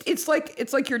 Like it's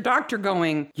like your doctor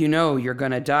going, "You know you're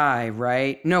gonna die,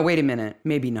 right? No, wait a minute,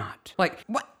 maybe not." Like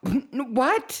what?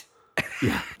 What?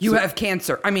 Yeah. You have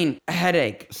cancer. I mean, a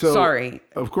headache. So, Sorry.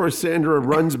 Of course, Sandra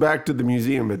runs back to the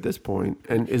museum at this point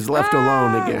and is left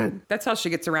alone again. That's how she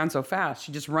gets around so fast.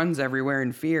 She just runs everywhere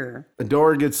in fear. The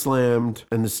door gets slammed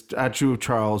and the statue of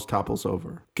Charles topples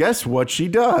over. Guess what she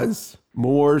does?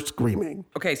 More screaming.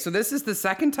 Okay, so this is the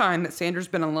second time that Sandra's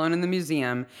been alone in the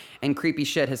museum and creepy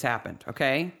shit has happened,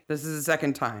 okay? This is the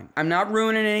second time. I'm not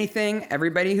ruining anything.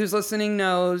 Everybody who's listening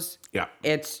knows. Yeah.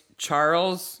 It's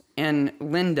Charles and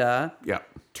Linda Yeah.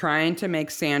 trying to make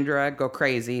Sandra go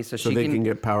crazy so they can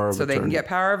get power of so they can attorney. get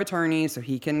power of attorney so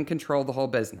he can control the whole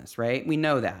business, right? We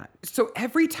know that. So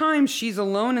every time she's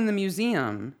alone in the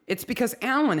museum, it's because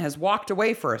Alan has walked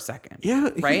away for a second. Yeah,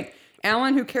 Right?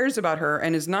 Alan, who cares about her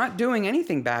and is not doing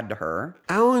anything bad to her.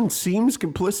 Alan seems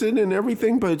complicit in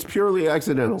everything, but it's purely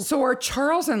accidental. So are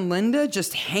Charles and Linda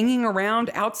just hanging around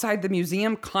outside the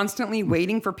museum, constantly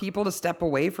waiting for people to step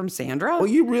away from Sandra? Well,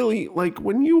 you really, like,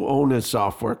 when you own a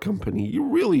software company, you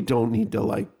really don't need to,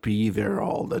 like, be there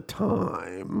all the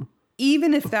time.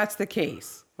 Even if that's the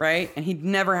case, right? And he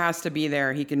never has to be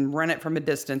there. He can run it from a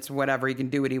distance, whatever. He can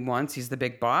do what he wants. He's the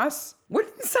big boss.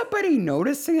 Wouldn't somebody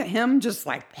notice him just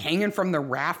like hanging from the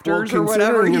rafters or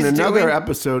whatever he's in another doing?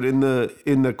 episode, in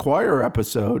the choir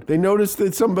episode, they noticed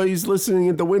that somebody's listening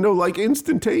at the window like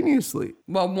instantaneously.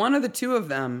 Well, one of the two of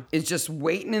them is just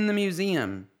waiting in the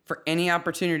museum for any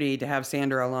opportunity to have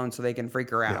Sandra alone so they can freak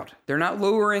her out. They're not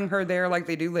luring her there like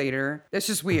they do later. It's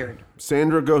just weird.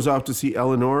 Sandra goes off to see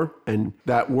Eleanor, and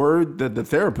that word that the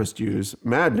therapist used,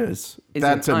 madness,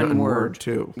 that's an unword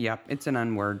too. Yep, it's an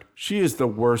unword. She is the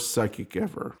worst psychic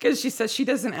ever. Because she says she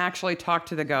doesn't actually talk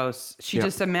to the ghosts. She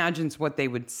just imagines what they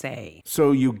would say.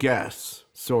 So you guess,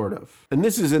 sort of. And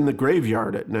this is in the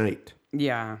graveyard at night.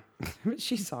 Yeah,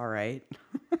 she's all right.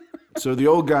 So the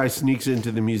old guy sneaks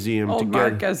into the museum to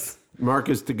Marcus. get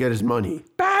Marcus to get his money.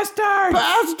 Bastards!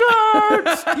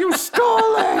 Bastards! You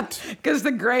stole it! Because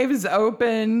the grave is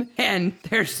open and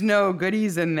there's no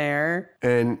goodies in there.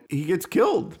 And he gets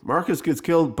killed. Marcus gets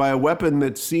killed by a weapon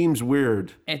that seems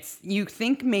weird. You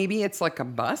think maybe it's like a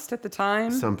bust at the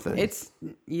time? Something.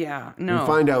 No. We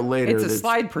find out later It's a that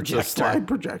slide projector. It's a slide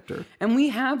projector. And we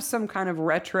have some kind of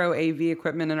retro AV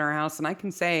equipment in our house. And I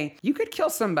can say, you could kill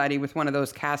somebody with one of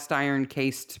those cast iron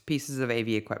cased pieces of AV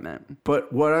equipment.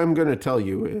 But what I'm going to tell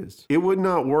you is, it would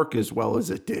not work as well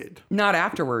as it did. Not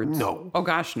afterwards. No. Oh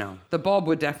gosh, no. The bulb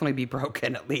would definitely be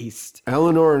broken at least.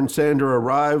 Eleanor and Sandra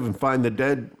arrive and find the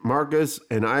dead Marcus,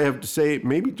 and I have to say,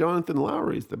 maybe Jonathan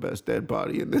Lowry is the best dead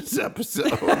body in this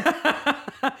episode.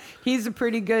 He's a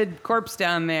pretty good corpse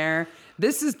down there.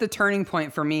 This is the turning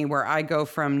point for me where I go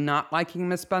from not liking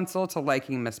Miss Bunzel to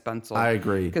liking Miss Bunzel. I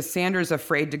agree. Because Sandra's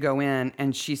afraid to go in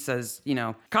and she says,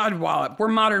 Cadwallader, we're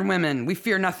modern women. We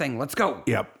fear nothing. Let's go.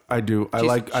 Yep, I do. I She's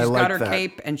like got her that.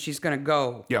 cape and she's going to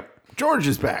go. Yep. George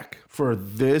is back for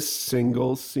this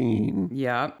single scene.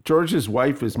 Yeah. George's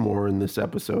wife is more in this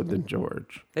episode than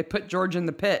George. They put George in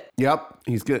the pit. Yep.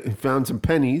 He found some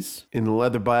pennies in the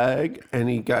leather bag, and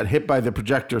he got hit by the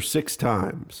projector 6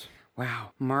 times.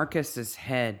 Wow. Marcus's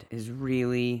head is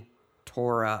really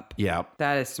tore up. Yep.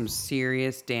 That is some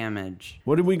serious damage.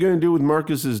 What are we going to do with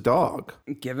Marcus's dog?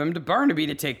 Give him to Barnaby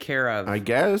to take care of. I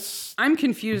guess. I'm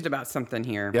confused about something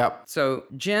here. Yep. So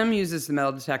Jim uses the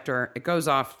metal detector. It goes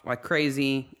off like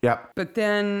crazy. Yep. But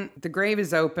then the grave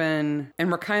is open, and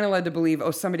we're kind of led to believe,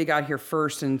 somebody got here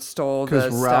first and stole the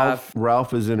Because stuff.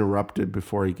 Ralph is interrupted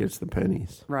before he gets the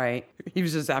pennies. Right. He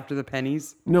was just after the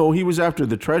pennies. No, he was after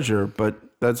the treasure, but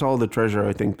that's all the treasure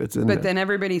I think that's in there. But then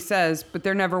everybody says, but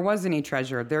there never was any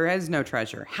treasure. There is no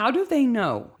treasure. How do they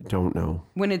know Don't know.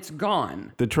 when it's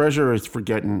gone? The treasure is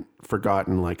forgotten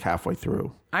like halfway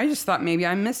through. I just thought maybe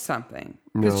I missed something.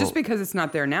 Because No. just because it's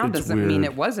not there now It's doesn't mean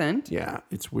weird. it wasn't. Yeah,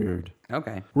 it's weird.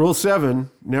 Okay. Rule 7,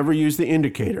 never use the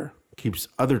indicator. Keeps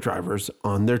other drivers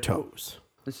on their toes.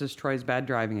 This is Troy's bad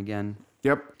driving again.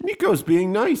 Yep. Nico's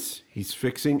being nice. He's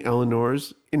fixing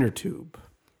Eleanor's inner tube.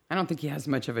 I don't think he has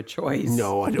much of a choice.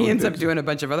 No, I don't He ends think up so. doing a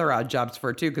bunch of other odd jobs for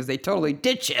her too because they totally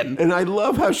ditch him. And I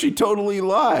love how she totally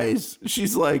lies.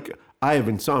 She's like, I have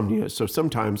insomnia, so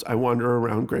sometimes I wander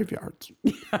around graveyards.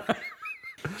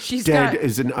 She's Dead got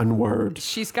is an unword.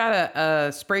 she's got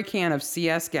a spray can of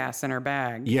CS gas in her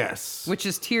bag, Yes. which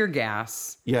is tear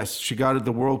gas. Yes, she got it at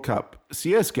the World Cup.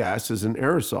 CS gas is an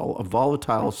aerosol, a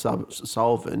volatile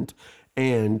solvent,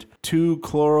 and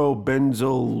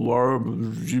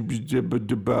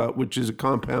 2-chlorobenzyl, which is a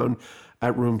compound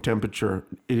at room temperature.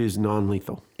 It is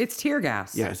non-lethal. It's tear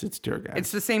gas. Yes, it's tear gas.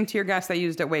 It's the same tear gas they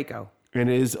used at Waco. And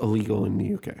it is illegal in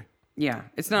the UK. Yeah,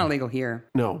 it's not illegal here.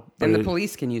 No. And but the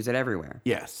police can use it everywhere.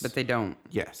 Yes. But they don't.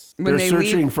 Yes. When They're they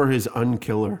searching leave- for his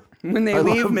unkiller. When they I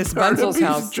leave love Miss Barnaby's Bunzel's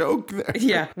house. joke there.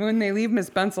 Yeah, when they leave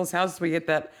Miss Bunzel's house, we get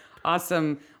that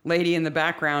awesome lady in the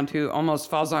background who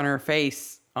almost falls on her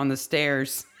face on the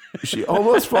stairs. She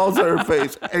almost falls on her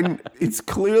face, and it's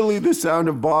clearly the sound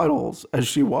of bottles as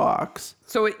she walks.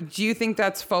 So do you think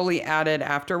that's Foley added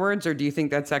afterwards, or do you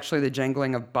think that's actually the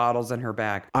jangling of bottles in her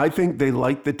bag? I think they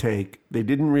liked the take. They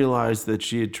didn't realize that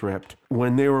she had tripped.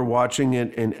 When they were watching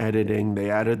it and editing, they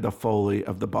added the Foley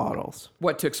of the bottles.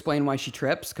 What, to explain why she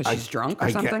trips? Because she's drunk or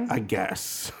something? I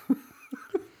guess.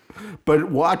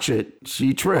 But watch it.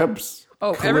 She trips.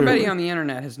 Oh, Clearly. everybody on the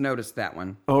internet has noticed that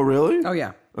one. Oh, really? Oh,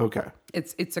 yeah. Okay.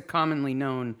 It's a commonly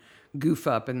known goof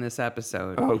up in this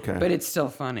episode. Okay. But it's still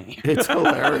funny. It's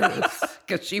hilarious.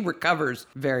 Because she recovers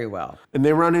very well. And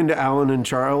they run into Alan and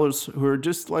Charles, who are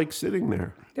just like sitting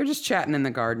there. They're just chatting in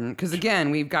the garden. Because again,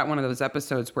 we've got one of those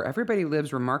episodes where everybody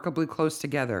lives remarkably close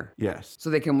together. Yes. So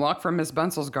they can walk from Miss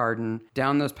Bunsel's garden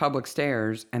down those public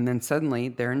stairs, and then suddenly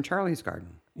they're in Charlie's garden.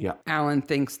 Yeah. Alan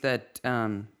thinks that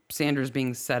Sandra's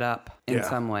being set up in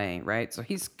some way, right? So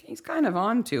he's kind of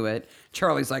on to it.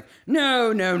 Charlie's like,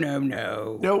 no.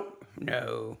 Nope.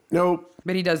 No. Nope.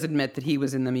 But he does admit that he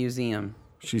was in the museum.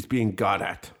 She's being got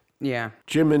at. Yeah.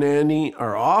 Jim and Annie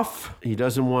are off. He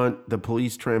doesn't want the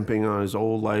police tramping on his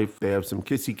old life. They have some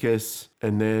kissy kiss.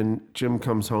 And then Jim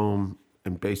comes home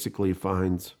and basically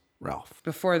finds Ralph.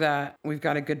 Before that, we've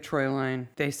got a good Troy line.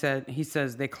 He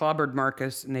says they clobbered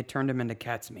Marcus and they turned him into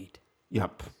cat's meat.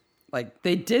 Yep. Like,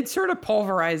 they did sort of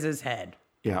pulverize his head.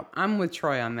 Yep. I'm with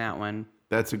Troy on that one.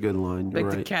 That's a good line. You're Like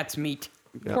right. the cat's meat.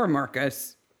 Yep. Poor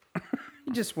Marcus.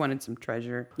 He just wanted some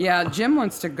treasure. Yeah, Jim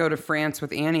wants to go to France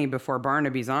with Annie before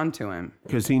Barnaby's onto him.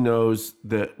 Because he knows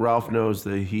that Ralph knows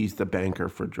that he's the banker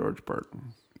for George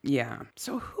Burton. Yeah.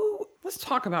 So let's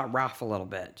talk about Ralph a little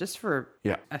bit, just for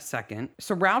Yeah. a second.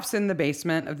 So Ralph's in the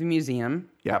basement of the museum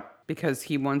Yep. because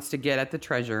he wants to get at the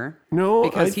treasure. No,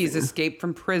 Because he's escaped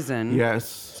from prison. Yes.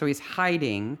 So he's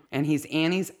hiding, and he's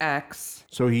Annie's ex.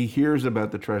 So he hears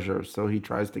about the treasure, so he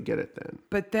tries to get it then.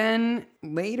 But then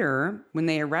later, when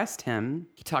they arrest him,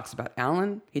 he talks about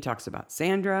Alan. He talks about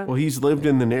Sandra. Well, he's lived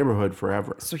in the neighborhood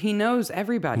forever. So he knows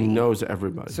everybody. He knows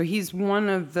everybody. So he's one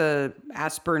of the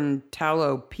Aspern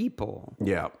Tallow people.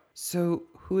 Yeah. So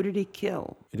who did he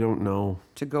kill I don't know.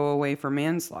 to go away for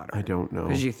manslaughter? I don't know.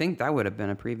 Because you think that would have been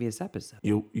a previous episode.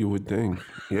 You would think.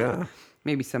 Yeah.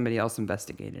 Maybe somebody else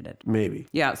investigated it. Maybe.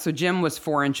 Yeah, so Jim was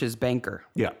 4 inches banker.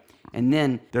 Yeah. And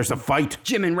then There's a fight.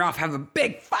 Jim and Ralph have a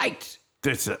big fight.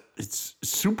 It's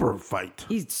super fight.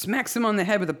 He smacks him on the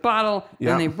head with a bottle.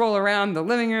 Yeah. Then they roll around the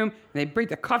living room. And they break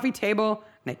the coffee table.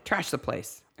 And they trash the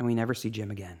place. And we never see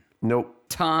Jim again. Nope.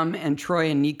 Tom and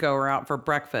Troy and Nico are out for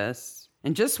breakfast.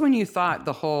 And just when you thought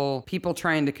the whole people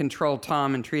trying to control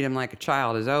Tom and treat him like a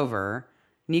child is over,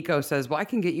 Nico says, well, I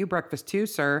can get you breakfast too,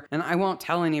 sir, and I won't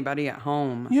tell anybody at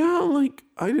home. Yeah, like,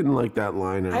 I didn't like that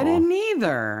line at all. I didn't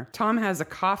either. Tom has a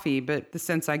coffee, but the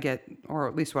sense I get, or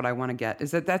at least what I want to get, is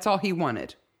that that's all he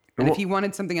wanted. And if he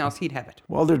wanted something else, he'd have it.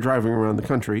 While they're driving around the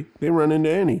country, they run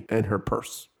into Annie and her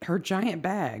purse, Her giant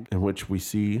bag. in which we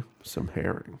see some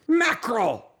herring.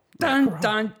 Mackerel! Dun,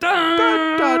 dun, dun!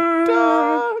 Da, da,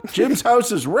 da. Jim's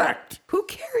house is wrecked. Who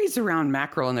carries around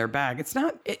mackerel in their bag? It's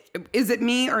not, is it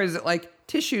me or is it like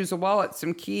tissues, a wallet,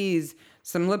 some keys,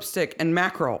 some lipstick, and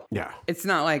mackerel? Yeah. It's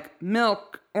not like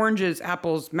milk, oranges,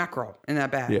 apples, mackerel in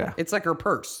that bag. Yeah. It's like her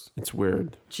purse. It's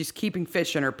weird. She's keeping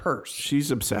fish in her purse.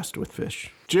 She's obsessed with fish.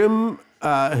 Jim,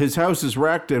 his house is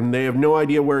wrecked and they have no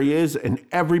idea where he is, and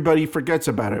everybody forgets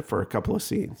about it for a couple of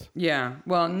scenes. Yeah.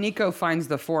 Well, Nico finds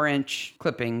the 4-inch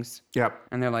clippings. Yep.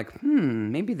 And they're like,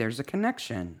 maybe there's a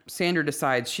connection. Sandra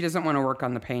decides she doesn't want to work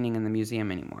on the painting in the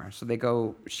museum anymore.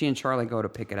 So she and Charlie go to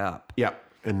pick it up. Yep.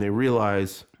 And they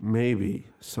realize maybe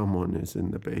someone is in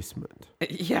the basement.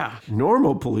 Yeah.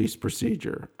 Normal police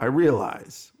procedure, I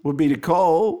realize, would be to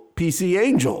call PC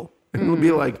Angel. And it'll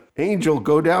be like, Angel,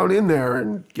 go down in there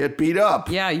and get beat up.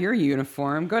 Yeah, your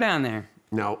uniform. Go down there.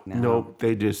 No,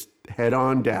 they just head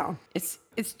on down. It's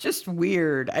just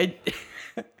weird.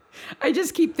 I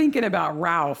just keep thinking about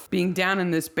Ralph being down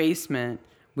in this basement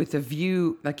with a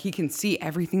view, like he can see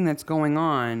everything that's going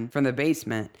on from the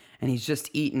basement, and he's just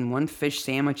eating one fish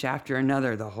sandwich after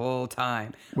another the whole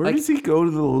time. Where does he go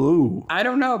to the loo? I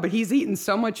don't know, but he's eating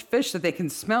so much fish that they can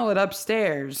smell it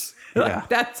upstairs. Yeah.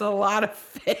 That's a lot of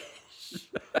fish.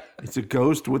 It's a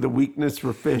ghost with a weakness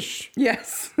for fish.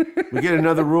 Yes. We get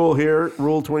another rule here.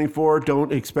 Rule 24,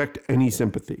 don't expect any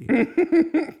sympathy.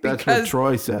 That's what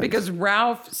Troy says. Because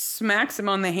Ralph smacks him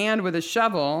on the hand with a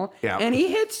shovel, Yeah. and he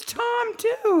hits Tom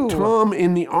too. Tom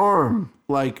in the arm,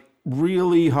 like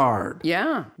really hard.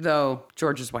 Yeah, though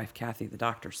George's wife, Kathy, the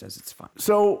doctor, says it's fine.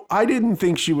 So I didn't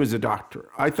think she was a doctor.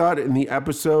 I thought in the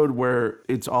episode where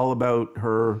it's all about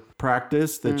her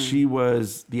practice that she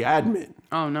was the admin.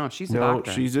 Oh, no, she's a No,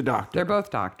 doctor. she's a doctor. They're both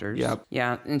doctors. Yep.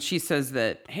 Yeah, and she says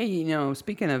that, hey,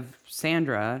 speaking of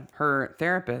Sandra, her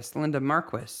therapist, Linda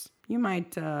Marquis, you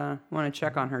might want to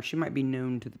check on her. She might be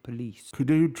known to the police. Could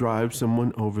you drive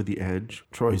someone over the edge?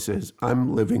 Troy says,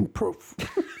 I'm living proof.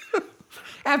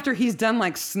 After he's done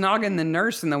like snogging the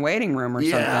nurse in the waiting room or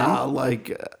Yeah, something.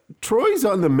 like Troy's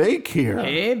on the make here.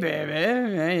 Hey, baby.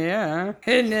 Yeah.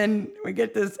 And then we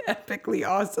get this epically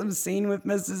awesome scene with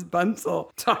Mrs.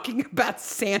 Bunsel talking about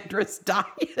Sandra's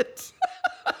diet.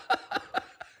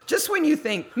 Just when you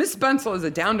think Miss Bunzel is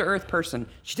a down-to-earth person,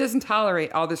 she doesn't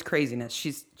tolerate all this craziness.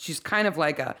 She's kind of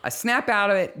like a snap out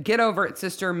of it, get over it,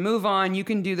 sister, move on. You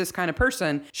can do this kind of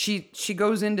person. She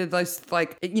goes into this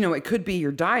like, it could be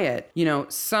your diet.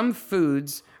 Some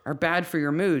foods are bad for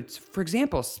your moods. For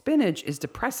example, spinach is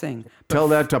depressing. Tell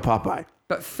that to Popeye.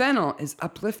 But fennel is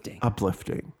uplifting.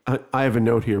 Uplifting. I have a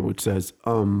note here which says,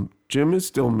 Jim is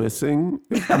still missing.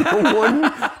 No one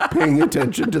paying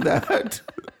attention to that.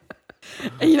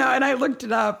 And I looked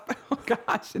it up,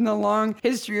 in the long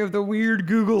history of the weird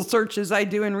Google searches I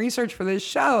do in research for this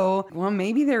show. Well,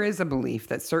 maybe there is a belief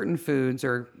that certain foods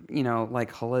are,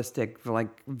 like holistic, like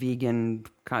vegan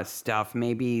kind of stuff.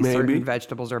 Maybe certain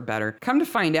vegetables are better. Come to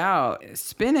find out,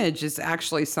 spinach is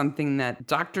actually something that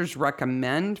doctors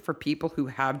recommend for people who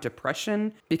have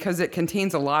depression because it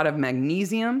contains a lot of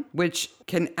magnesium, which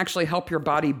can actually help your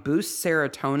body boost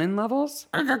serotonin levels.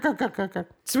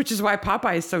 Which is why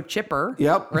Popeye is so chipper.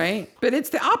 Yep. Right? But it's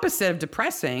the opposite of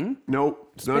depressing.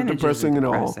 Nope, it's not depressing at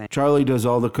all. Charlie does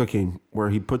all the cooking where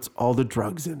he puts all the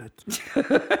drugs in it.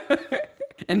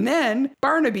 And then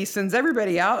Barnaby sends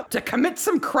everybody out to commit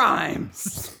some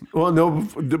crimes. Well, no,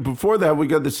 before that, we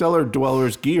got the cellar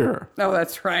dweller's gear. Oh,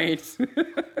 that's right.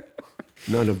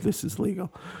 None of this is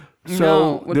legal.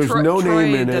 So there's no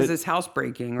name in it. Troy does his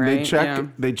housebreaking, right?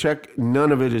 They check.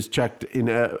 None of it is checked in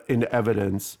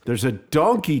evidence. There's a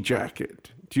donkey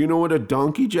jacket. Do you know what a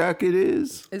donkey jacket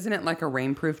is? Isn't it like a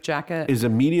rainproof jacket? Is a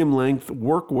medium-length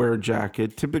workwear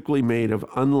jacket typically made of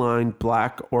unlined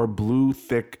black or blue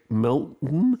thick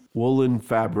Milton woolen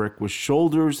fabric with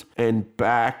shoulders and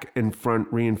back and front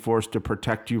reinforced to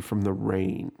protect you from the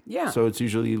rain. Yeah. So it's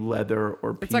usually leather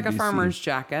or PVC. It's like a farmer's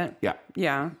jacket. Yeah.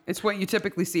 Yeah. It's what you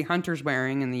typically see hunters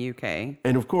wearing in the UK.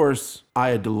 And of course,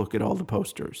 I had to look at all the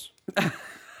posters,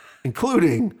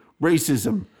 including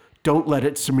racism. Don't let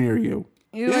it smear you.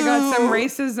 Ew, I got some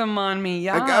racism on me.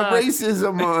 Yuck. I got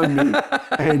racism on me.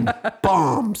 And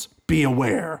bombs, be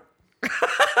aware.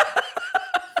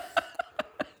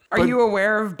 Are you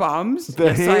aware of bombs?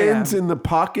 The hands in the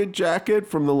pocket jacket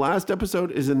from the last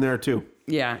episode is in there too.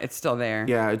 Yeah, it's still there.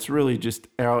 Yeah, it's really just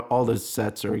all the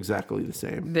sets are exactly the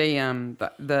same.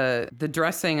 The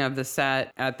dressing of the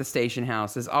set at the station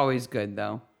house is always good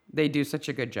though. They do such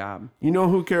a good job. You know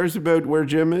who cares about where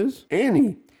Jim is?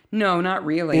 Annie. No, not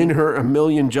really. In her a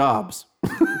million jobs.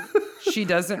 She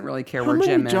doesn't really care where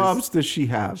Jim is. How many jobs does she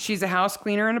have? She's a house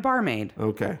cleaner and a barmaid.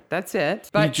 Okay. That's it.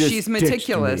 But she's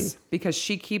meticulous because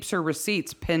she keeps her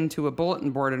receipts pinned to a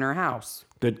bulletin board in her house.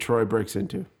 That Troy breaks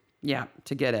into. Yeah,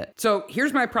 to get it. So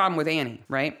here's my problem with Annie,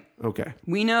 right? Okay.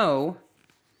 We know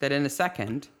that in a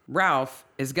second, Ralph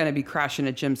is going to be crashing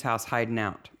at Jim's house hiding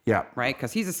out. Yeah. Right?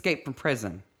 Because he's escaped from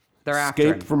prison. They're after him.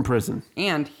 Escaped from prison.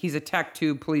 And he's a tech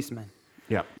tube policeman.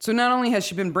 Yeah. So not only has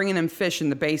she been bringing him fish in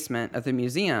the basement of the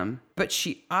museum, but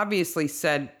she obviously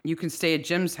said, you can stay at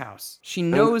Jim's house. She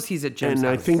knows he's at Jim's house.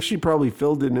 And I think she probably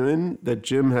filled it in that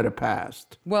Jim had a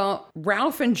past. Well,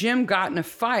 Ralph and Jim got in a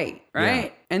fight, right?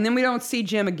 Yeah. And then we don't see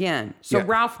Jim again. So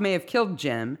Ralph may have killed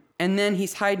Jim, and then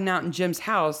he's hiding out in Jim's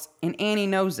house, and Annie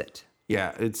knows it.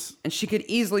 Yeah, and she could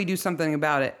easily do something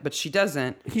about it, but she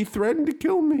doesn't. He threatened to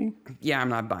kill me. Yeah, I'm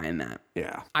not buying that.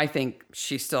 Yeah. I think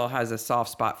she still has a soft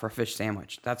spot for a fish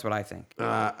sandwich. That's what I think.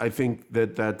 I think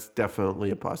that's definitely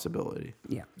a possibility.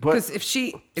 Yeah. Because if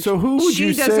she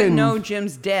doesn't send? Know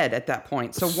Jim's dead at that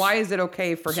point, so why is it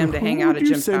okay for him to hang out at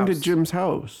Jim's house? Who would you send to Jim's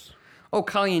house? Oh,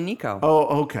 Cully and Nico.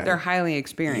 Oh, okay. They're highly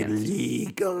experienced.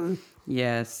 Illegal.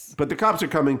 Yes. But the cops are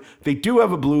coming. They do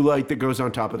have a blue light that goes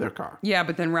on top of their car. Yeah,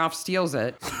 but then Ralph steals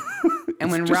it.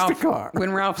 And when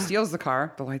Ralph steals the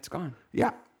car, the light's gone.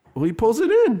 Yeah. Well, he pulls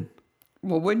it in.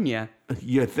 Well, wouldn't you?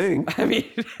 You think. I mean,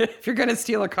 if you're going to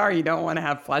steal a car, you don't want to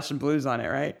have flashing blues on it,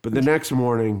 right? But the next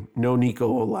morning, no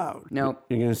Nico allowed. Nope.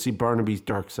 You're going to see Barnaby's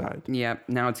dark side. Yep.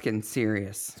 Now it's getting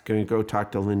serious. He's going to go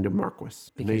talk to Linda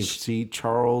Marquis. And they see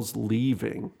Charles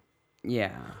leaving.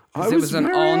 Yeah. Because it was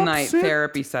an all-night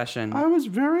therapy session. I was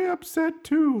very upset,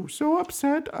 too. So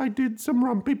upset, I did some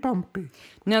rumpy-bumpy.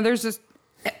 Now, there's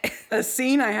a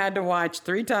scene I had to watch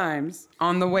 3 times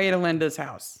on the way to Linda's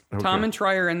house. Okay. Tom and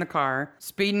Troy are in the car,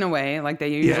 speeding away like they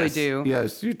usually do.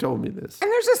 Yes, you told me this. And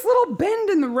there's this little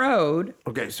bend in the road.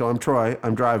 Okay, so I'm Troy.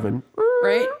 I'm driving.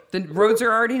 Right? The roads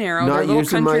are already narrow. They're little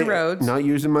country roads. Not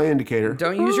using my indicator.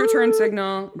 Don't use your turn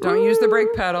signal. Don't use the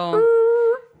brake pedal.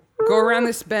 Go around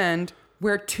this bend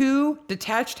where 2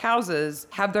 detached houses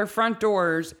have their front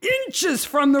doors inches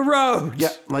from the road. Yeah,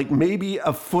 like maybe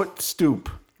a foot stoop.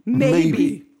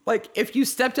 Maybe. Like, if you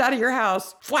stepped out of your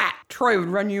house, flat, Troy would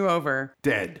run you over.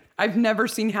 Dead. I've never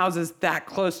seen houses that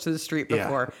close to the street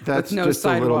before. That's with no just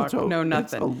sidewalk, a little no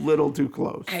That's nothing. a little too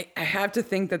close. I have to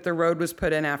think that the road was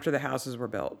put in after the houses were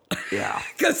built. Yeah.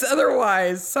 Because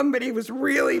otherwise, somebody was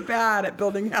really bad at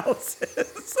building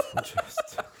houses.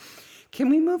 Can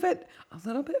we move it a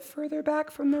little bit further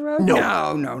back from the road?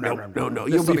 No. No.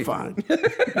 You'll be fine. You'll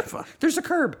be fine. There's a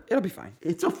curb. It'll be fine.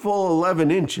 It's a full 11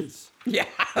 inches. Yeah.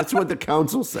 That's what the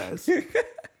council says.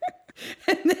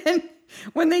 And then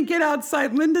when they get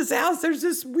outside Linda's house, there's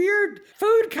this weird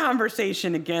food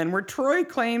conversation again where Tom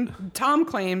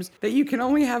claims that you can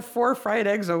only have 4 fried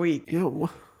eggs a week. Yeah.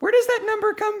 Where does that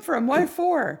number come from? Why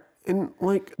 4? And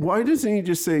like, why doesn't he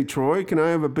just say, Troy, can I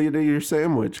have a bit of your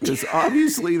sandwich? Because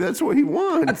obviously that's what he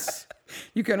wants.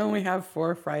 You can only have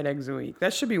 4 fried eggs a week.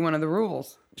 That should be one of the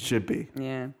rules. Should be.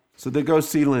 Yeah. So they go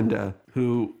see Linda,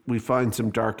 who we find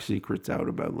some dark secrets out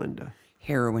about Linda.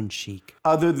 Heroin chic.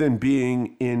 Other than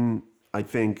being in, I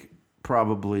think,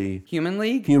 probably Human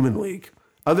League? Human League.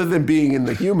 Other than being in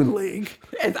the Human League.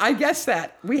 And I guess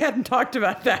that. We hadn't talked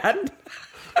about that.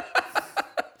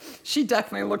 She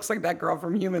definitely looks like that girl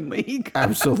from Human League.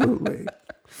 Absolutely.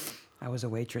 I was a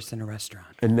waitress in a restaurant.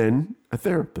 And then a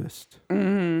therapist.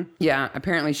 Yeah,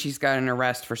 apparently she's got an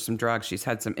arrest for some drugs. She's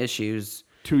had some issues.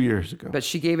 2 years ago. But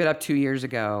she gave it up 2 years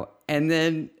ago. And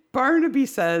then Barnaby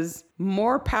says,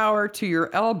 more power to your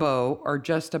elbow or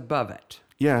just above it.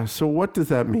 Yeah, so what does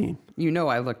that mean? You know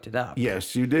I looked it up.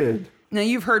 Yes, you did. Now,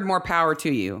 you've heard more power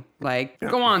to you. Like,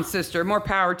 go on, sister, more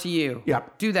power to you.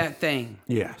 Yep. Do that thing.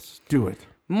 Yes, do it.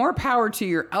 More power to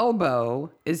your elbow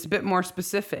is a bit more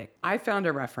specific. I found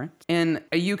a reference in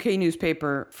a UK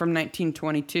newspaper from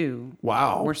 1922.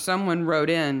 Wow. Where someone wrote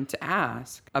in to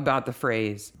ask about the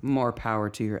phrase, more power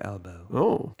to your elbow.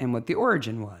 Oh. And what the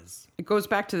origin was. It goes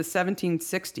back to the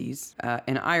 1760s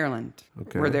in Ireland,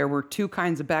 Okay. where there were 2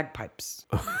 kinds of bagpipes.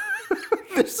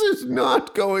 This is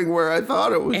not going where I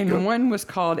thought it was And going. one was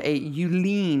called a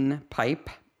uline pipe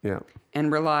Yeah.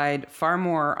 and relied far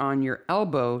more on your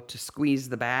elbow to squeeze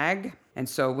the bag. And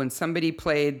so when somebody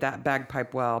played that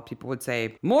bagpipe well, people would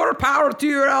say, more power to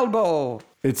your elbow.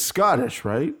 It's Scottish,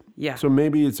 right? Yeah. So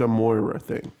maybe it's a Moira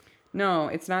thing. No,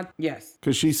 it's not. Yes.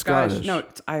 Because she's Scottish. No,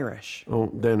 it's Irish. Oh,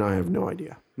 then I have no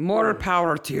idea. More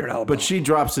power to your elbow. But she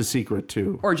drops a secret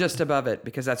too. Or just above it,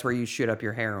 because that's where you shoot up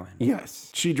your heroin. Yes.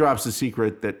 She drops a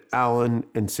secret that Alan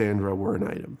and Sandra were an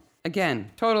item. Again,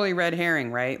 totally red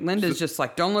herring, right? Linda's just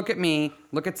like, don't look at me.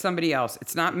 Look at somebody else.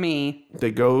 It's not me.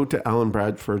 They go to Alan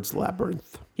Bradford's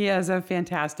labyrinth. He has a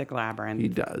fantastic labyrinth. He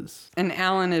does. And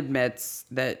Alan admits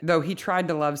that though he tried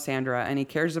to love Sandra and he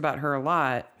cares about her a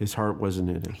lot, His heart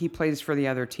wasn't in it. he plays for the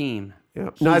other team.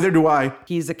 Yeah. Neither do I.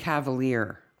 He's a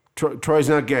cavalier, Troy's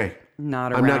not gay.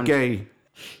 not a I'm not round- gay.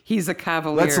 He's a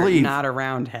cavalier, Let's leave. not a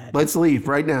roundhead. Let's leave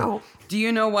right now. Do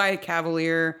you know why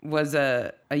cavalier was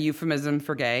a euphemism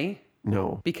for gay?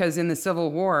 No. Because in the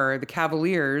Civil War, the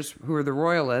Cavaliers, who were the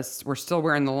royalists, were still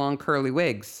wearing the long curly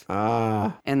wigs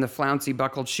Ah, and the flouncy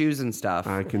buckled shoes and stuff.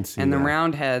 I can see And the that.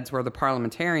 Roundheads were the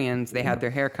parliamentarians. They had their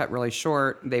hair cut really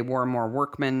short. They wore more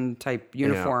workman type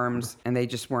uniforms, and they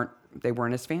just weren't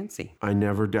as fancy. I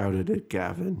never doubted it,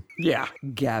 Gavin. Yeah.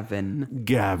 Gavin.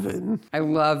 Gavin. I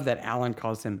love that Alan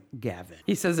calls him Gavin.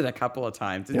 He says it a couple of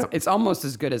times. It's, Yep. it's almost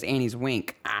as good as Annie's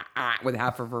wink with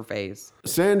half of her face.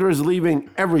 Sandra's leaving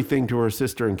everything to her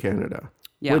sister in Canada.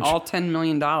 Yeah, which all $10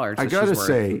 million. I that gotta she's worth.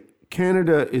 say,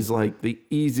 Canada is like the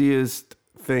easiest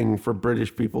thing for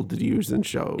British people to use in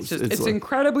shows. It's like-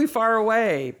 incredibly far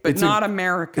away, but It's not in-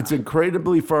 America. It's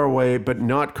incredibly far away, but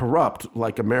not corrupt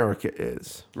like America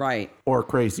is, Right. or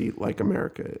crazy like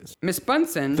America is. Miss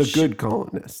Bunsen. The good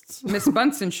colonists. Miss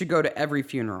Bunsen should go to every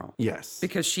funeral. Yes.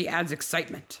 Because she adds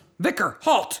excitement. Vicar,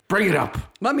 halt! Bring it up.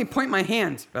 Let me point my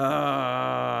hands.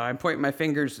 I point my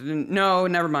fingers. No,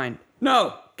 never mind.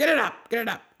 No, get it up. Get it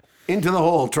up. Into the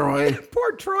hole, Troy.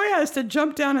 Poor Troy has to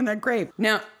jump down in that grave.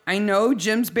 Now, I know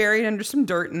Jim's buried under some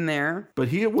dirt in there, But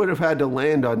he would have had to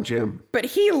land on Jim. but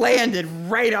he landed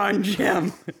right on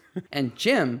Jim. And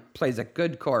Jim plays a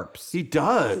good corpse. He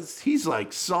does. He's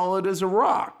like solid as a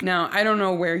rock. Now, I don't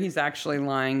know where he's actually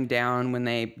lying down when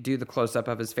they do the close-up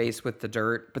of his face with the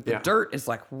dirt, but the Yeah. dirt is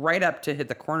like right up to hit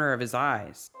the corner of his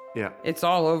eyes. Yeah. It's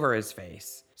all over his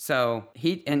face. So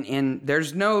he and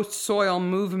there's no soil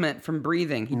movement from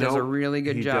breathing. He does a Nope, really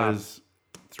good he job. Does.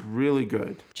 It's really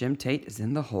good. Jim Tate is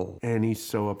in the hole. And he's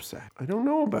so upset. I don't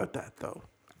know about that though.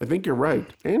 I think you're right.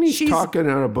 And he's She's- talking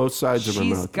out of both sides of her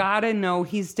She's mouth. gotta know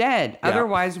he's dead. Yeah.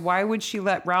 Otherwise, why would she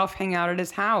let Ralph hang out at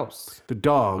his house? The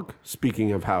dog,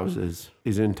 speaking of houses,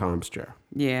 is in Tom's chair.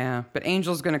 Yeah, but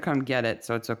Angel's gonna come get it,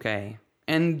 so it's okay.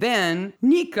 And then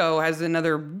Nico has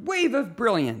another wave of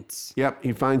brilliance. Yep,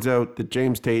 he finds out that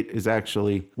James Tate is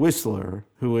actually Whistler,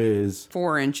 who is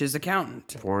 4 Inch's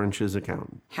accountant. 4 Inch's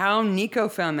accountant. How Nico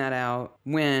found that out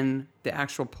when the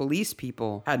actual police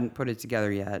people hadn't put it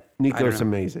together yet. I don't Nico's know.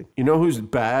 amazing. You know who's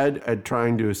bad at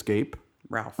trying to escape?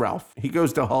 Ralph. He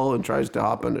goes to Hull and tries to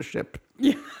hop on a ship.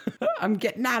 Yeah. I'm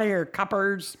getting out of here,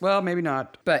 coppers. Well, maybe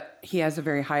not. But he has a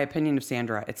very high opinion of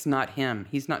Sandra. It's not him.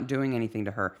 He's not doing anything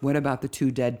to her. What about the 2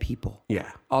 dead people?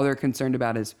 Yeah. All they're concerned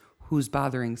about is who's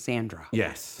bothering Sandra.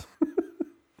 Yes.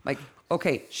 Like,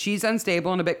 okay, she's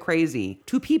unstable and a bit crazy.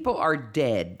 2 people are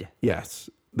dead. Yes.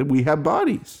 That we have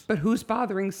bodies. But who's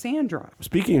bothering Sandra?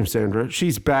 Speaking of Sandra,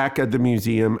 she's back at the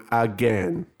museum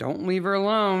again. Don't leave her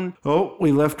alone. Oh,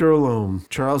 we left her alone.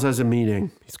 Charles has a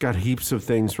meeting. He's got heaps of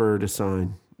things for her to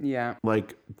sign. Yeah.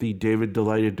 Like the David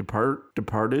Delighted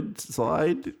Departed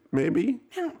slide, maybe?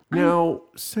 Now,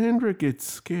 Sandra gets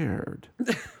scared.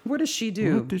 What does she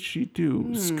do? What did she do?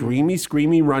 Screamy,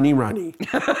 screamy, runny, runny.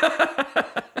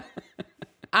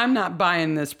 I'm not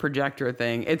buying this projector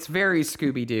thing. It's very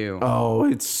Scooby-Doo. Oh,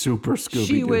 it's super Scooby-Doo.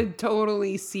 She would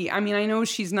totally see. I mean, I know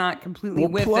she's not completely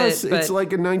with plus, it, but it's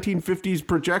like a 1950s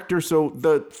projector, so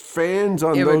the fans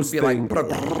on it those would be things.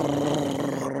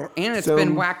 and it's So-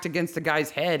 been whacked against the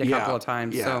guy's head a couple of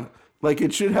times. Yeah. So Like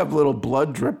it should have little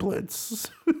blood driplets.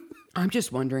 I'm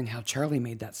just wondering how Charlie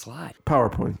made that slide.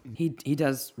 PowerPoint. He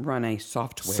does run a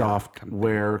software.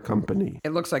 Software company.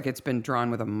 It looks like it's been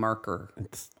drawn with a marker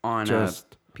on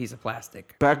just- a piece of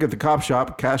plastic. Back at the cop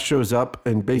shop, Cass shows up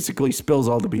and basically spills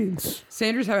all the beans.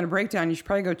 Sandra's having a breakdown. You should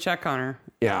probably go check on her.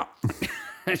 Yeah.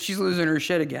 She's losing her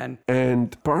shit again.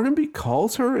 And Barnaby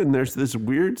calls her, and there's this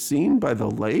weird scene by the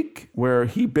lake where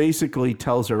he basically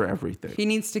tells her everything. He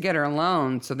needs to get her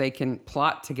alone so they can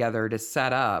plot together to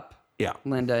set up Yeah.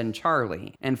 Linda and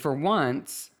Charlie. And for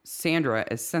once, Sandra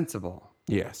is sensible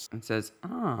Yes. and says,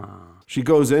 She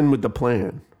goes in with the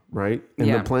plan, right? And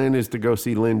Yeah. the plan is to go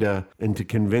see Linda and to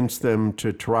convince them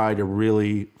to try to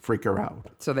really freak her out.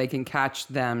 so they can catch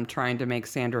them trying to make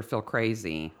Sandra feel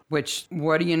crazy. Which,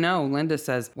 what do you know? Linda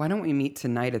says, why don't we meet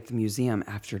tonight at the museum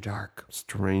after dark?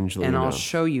 Strangely And I'll enough.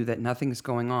 show you that nothing's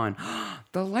going on.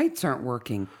 The lights aren't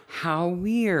working. How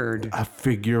weird. A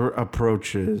figure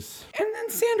approaches. And then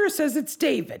Sandra says it's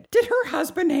David. Did her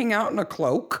husband hang out in a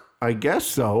cloak? I guess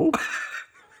so.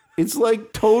 It's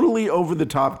like totally over the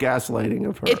top gaslighting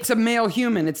of her. It's a male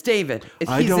human. It's David.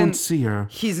 I don't see her.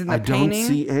 He's in the I painting. don't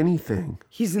see anything.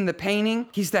 He's in the painting.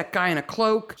 He's that guy in a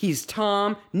cloak. He's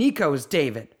Tom. Nico's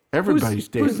David. Everybody's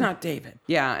David. Who's not David?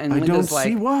 Yeah, and I Linda's don't like,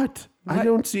 see what? I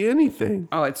don't see anything.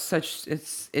 oh,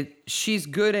 she's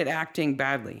good at acting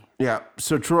badly. Yeah.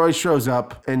 So Troy shows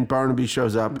up and Barnaby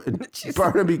shows up and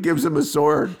Barnaby gives him a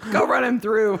sword. Go run him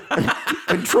through.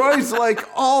 And Troy's like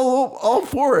all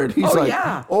for it. He's Oh, like,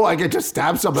 yeah. oh, I get to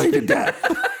stab somebody to death.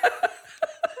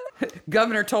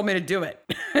 Governor told me to do it.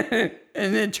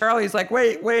 And then Charlie's like,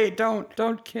 wait,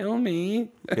 don't kill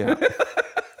me. Yeah.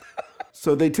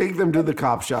 So they take them to the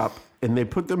cop shop and they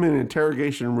put them in an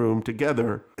interrogation room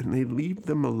together and they leave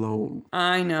them alone.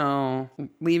 I know.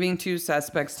 Leaving 2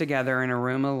 suspects together in a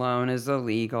room alone is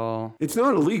illegal. It's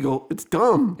not illegal. It's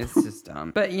dumb. It's just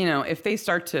dumb. But, if they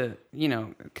start to,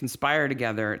 conspire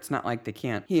together, it's not like they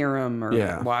can't hear them or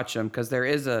Yeah. watch them because there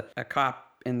is a cop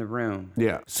in the room.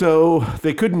 Yeah. So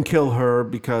they couldn't kill her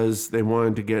because they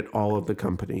wanted to get all of the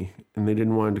company and they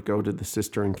didn't want to go to the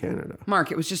sister in Canada.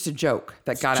 Mark, it was just a joke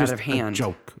that got out Just of hand. a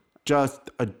joke. Just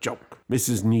a joke.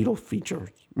 Mrs. Needle Features.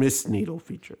 Miss Needle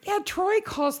Features. Yeah, Troy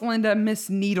calls Linda Miss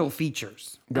Needle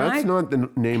Features. That's not the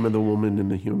name of the woman in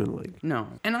the Human League. No.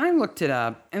 And I looked it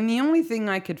up, and the only thing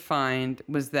I could find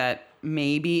was that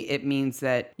maybe it means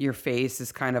that your face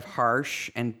is kind of harsh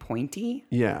and pointy.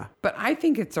 Yeah. But I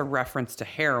think it's a reference to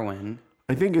heroin.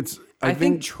 I think it's I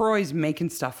think Troy's making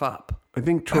stuff up. I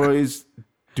think Troy's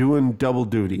doing double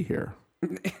duty here.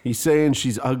 He's saying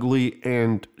she's ugly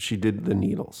and she did the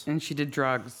needles. And she did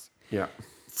drugs. Yeah.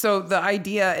 So the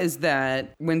idea is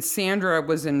that when Sandra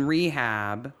was in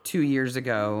rehab 2 years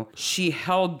ago, she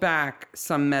held back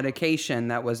some medication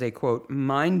that was a, quote,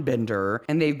 mind bender,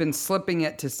 and they've been slipping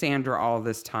it to Sandra all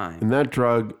this time, And that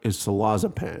drug is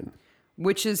Silazepam.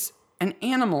 which is an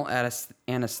animal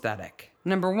anesthetic.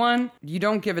 Number 1, you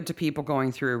don't give it to people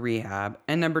going through rehab.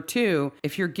 And number 2,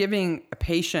 if you're giving a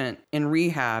patient in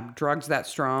rehab drugs that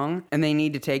strong and they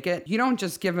need to take it, you don't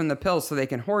just give them the pills so they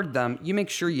can hoard them. You make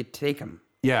sure you take them.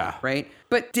 Yeah. Right?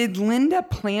 But did Linda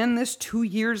plan this 2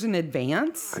 years in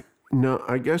advance? No,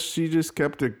 I guess she just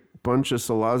kept a bunch of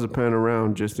Silazepam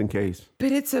around just in case.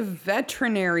 But it's a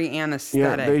veterinary Yeah,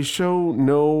 anesthetic. they show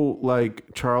no,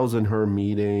 like, Charles and her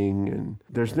meeting, and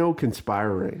there's no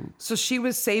conspiring, So she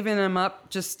was saving him up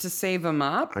just to save him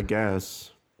up? I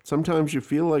guess. Sometimes you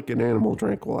feel like an animal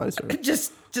tranquilizer.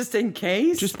 Just in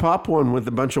case? Just pop one with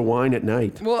a bunch of wine at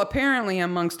night. Well, apparently,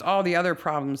 amongst all the other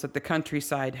problems that the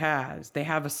countryside has, they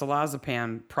have a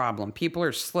Silazepam problem. People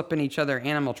are slipping each other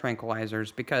animal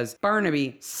tranquilizers because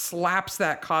Barnaby slaps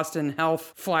that cost and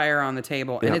health flyer on the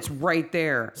table, and Yep. it's right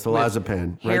there. with Silazepam,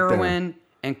 right there. heroin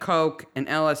and coke and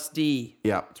LSD.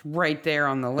 Yeah. It's right there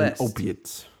on the list.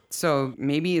 Opiates, So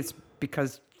maybe it's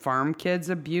because farm kids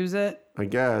abuse it. I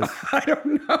guess. I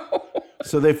don't know.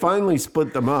 So they finally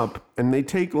split them up, and they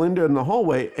take Linda in the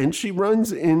hallway, and she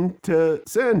runs into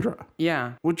Sandra,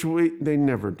 Yeah. which they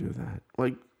never do that.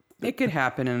 Like, It could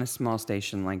happen in a small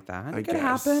station like that. It could guess.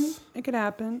 happen. It could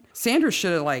happen. Sandra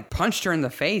should have like punched her in the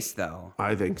face though.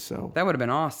 I think so. That would have been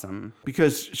awesome.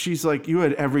 Because she's like, you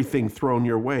had everything thrown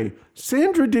your way.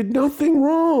 Sandra did nothing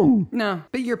wrong. No,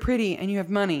 but you're pretty and you have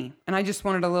money and I just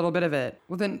wanted a little bit of it.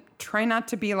 Well then try not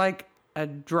to be like a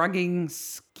drugging,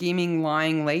 scheming,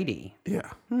 lying lady.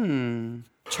 Yeah.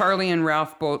 Charlie and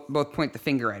Ralph both point the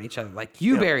finger at each other like,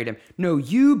 you buried him. No,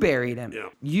 you buried him. Yeah.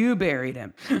 You buried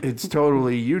him. It's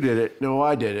totally, you did it. No,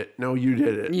 I did it. No, you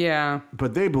did it. Yeah.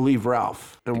 But they believe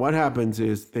Ralph. And what happens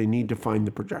is they need to find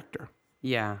the projector.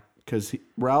 Yeah. Because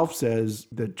Ralph says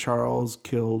that Charles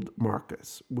killed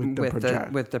Marcus with the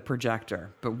projector. With the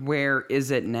projector. But where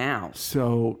is it now?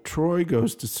 So Troy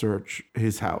goes to search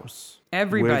his house.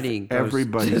 Everybody with goes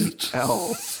everybody to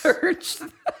else. search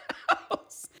the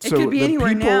house. It So could be the anywhere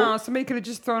people- now. Somebody could have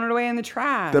just thrown it away in the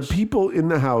trash. The people in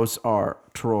the house are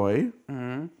Troy,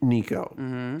 Nico,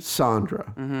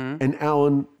 Sandra, and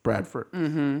Alan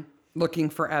Bradford. Looking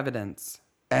for evidence.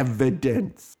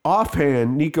 Evidence.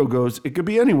 Offhand, Nico goes, it could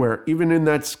be anywhere, even in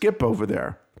that skip over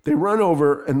there. They run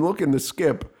over and look in the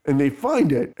skip, and they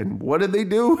find it. And what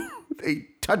do? They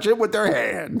touch it with their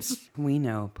hands. We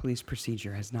know police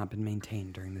procedure has not been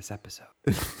maintained during this episode.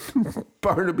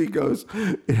 Barnaby goes,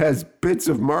 it has bits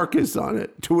of Marcus on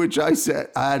it, to which I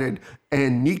added,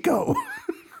 and Nico.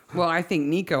 Well, I think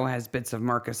Nico has bits of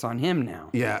Marcus on him now.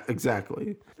 Yeah,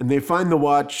 exactly. And they find the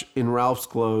watch in Ralph's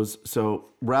clothes. So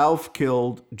Ralph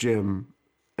killed Jim,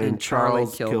 and Charlie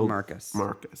Charles killed Marcus.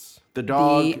 The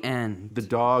dog. The end. The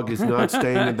dog is not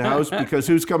staying at the house because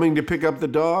who's coming to pick up the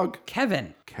dog?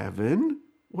 Kevin. Kevin?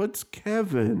 What's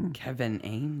Kevin? Kevin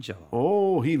Angel.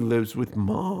 Oh, he lives with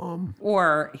Mom.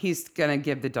 Or he's going to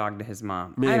give the dog to his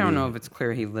mom. I don't know if it's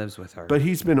clear he lives with her. But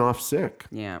he's been off sick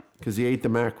yeah. because he ate the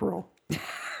mackerel.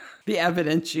 The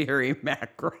evidentiary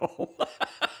mackerel.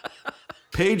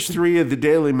 Page 3 of the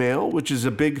Daily Mail, which is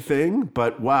a big thing,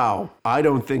 but wow, I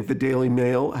don't think the Daily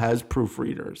Mail has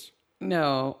proofreaders.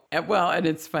 No. Well, and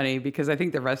it's funny because I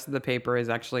think the rest of the paper is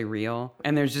actually real.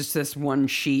 And there's just this one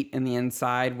sheet in the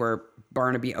inside where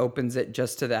Barnaby opens it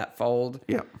just to that fold.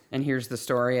 Yep. And here's the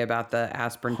story about the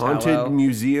aspirin Haunted tallow.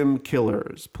 museum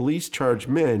killers. Police charge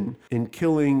men in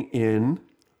killing in...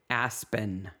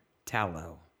 Aspen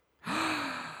tallow.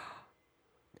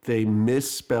 They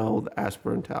misspelled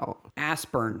aspirin tallow.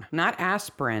 Aspirin, not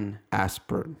aspirin.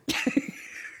 Aspirin.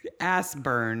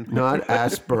 Asburn. Not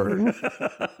aspirin.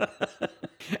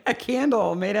 A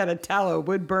candle made out of tallow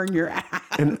would burn your ass.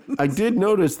 And I did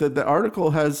notice that the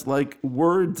article has like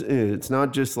words in it. It's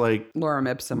not just like Lorem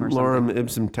ipsum or something. Lorem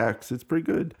ipsum text. It's pretty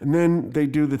good. And then they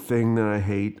do the thing that I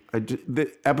hate.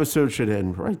 The episode should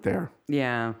end right there.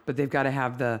 Yeah, but they've got to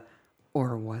have the,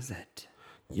 or was it?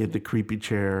 You had the creepy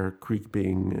chair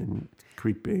creeping and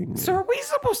creeping. So are we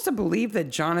supposed to believe that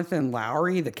Jonathan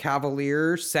Lowry, the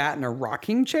Cavalier, sat in a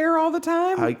rocking chair all the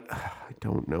time? I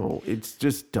don't know. It's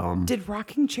just dumb. Did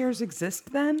rocking chairs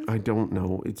exist then? I don't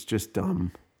know. It's just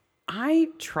dumb. I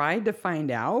tried to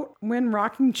find out when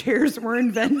rocking chairs were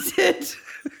invented.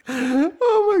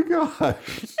 Oh my God.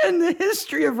 And the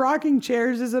history of rocking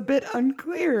chairs is a bit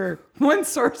unclear. One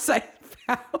source I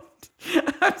found.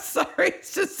 I'm sorry,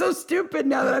 it's just so stupid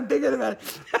now that I'm thinking about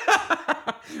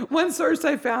it. One source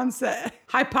I found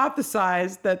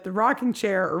hypothesized that the rocking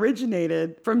chair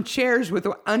originated from chairs with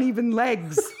uneven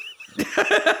legs.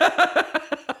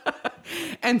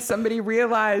 And somebody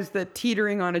realized that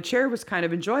teetering on a chair was kind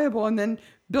of enjoyable and then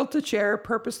built a chair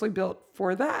purposely built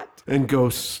for that. And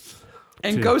ghosts.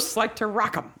 And too. ghosts like to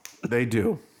rock them They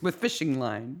do. with fishing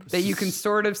line that you can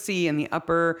sort of see in the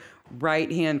upper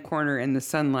right-hand corner in the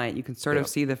sunlight. You can sort of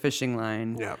see the fishing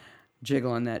line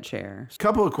jiggle in that chair. A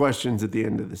couple of questions at the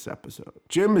end of this episode.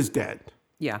 Jim is dead.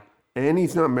 Yeah. And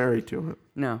he's not married to him.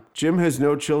 No. Jim has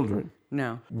no children.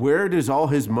 No. Where does all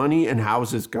his money and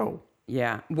houses go?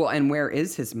 Yeah. Well, and where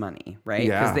is his money, right?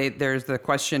 Yeah. Because there's the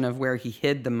question of where he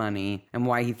hid the money and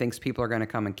why he thinks people are going to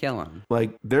come and kill him.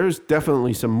 Like, there's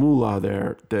definitely some moolah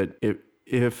there that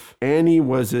if Annie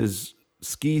was as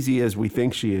skeezy as we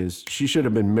think she is, she should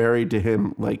have been married to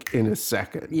him like in a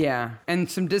second. Yeah. And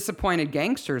some disappointed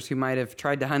gangsters who might have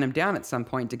tried to hunt him down at some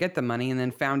point to get the money and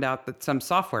then found out that some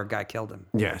software guy killed him.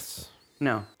 Yes.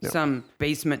 No. Some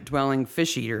basement dwelling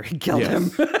fish eater killed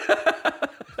him.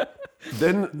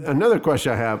 Then another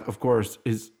question I have, of course,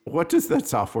 is what does that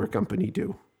software company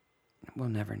do? We'll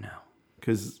never know.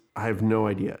 Because I have no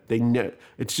idea.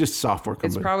 It's just software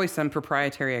company. It's probably some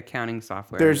proprietary accounting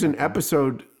software. There's an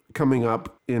episode coming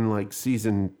up in like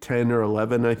season 10 or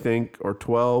 11, I think, or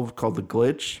 12 called The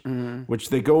Glitch, which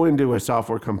they go into a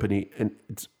software company and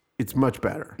it's much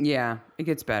better. Yeah, it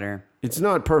gets better. It's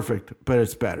not perfect, but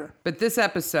it's better. But this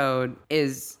episode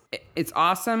it's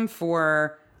awesome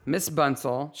for Miss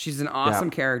Bunsell. She's an awesome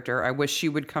character. I wish she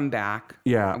would come back.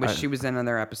 Yeah, I wish she was in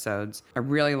other episodes. I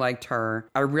really liked her.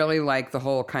 I really like the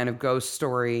whole kind of ghost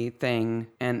story thing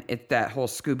and that whole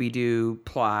Scooby-Doo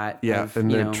plot. Yeah,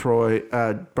 and then Troy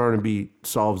Barnaby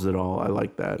solves it all. I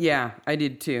like that. Yeah, I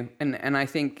did too. And I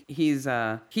think he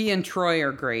and Troy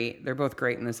are great. They're both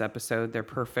great in this episode. They're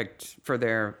perfect for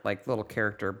their like little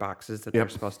character boxes that they're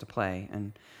supposed to play.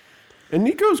 And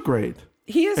Nico's great.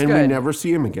 He is good. And we never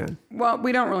see him again. Well,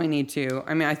 we don't really need to.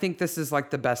 I mean, I think this is like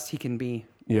the best he can be.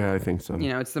 Yeah, I think so.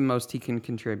 It's the most he can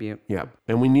contribute. Yeah.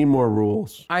 And we need more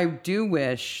rules. I do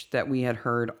wish that we had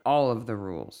heard all of the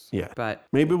rules. Yeah. But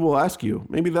maybe we'll ask you.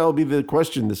 Maybe that'll be the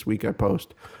question this week I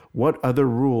post. What other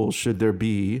rules should there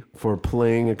be for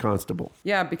playing a constable?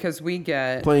 Yeah, because we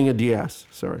get... Playing a DS,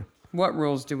 sorry. What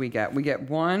rules do we get? We get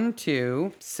 1,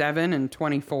 2, 7, and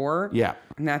 24. Yeah.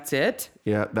 And that's it?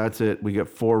 Yeah, that's it. We get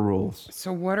 4 rules.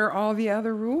 So what are all the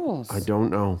other rules? I don't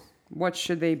know. What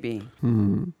should they be?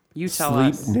 You tell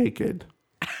us. Sleep naked.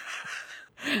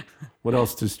 What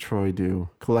else does Troy do?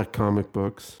 Collect comic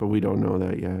books, but we don't know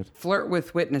that yet. Flirt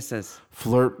with witnesses.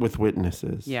 Flirt with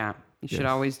witnesses. Yeah, you should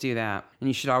always do that. And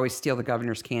you should always steal the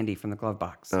governor's candy from the glove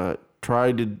box.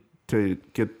 Try to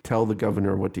tell the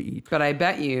governor what to eat. But I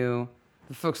bet you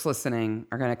the folks listening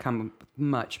are going to come up with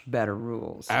much better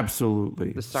rules.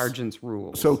 Absolutely. The sergeant's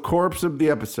rules. So, corpse of the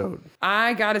episode.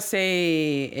 I got to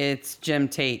say it's Jim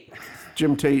Tate.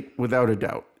 Jim Tate, without a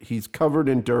doubt. He's covered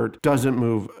in dirt, doesn't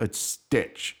move a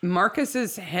stitch.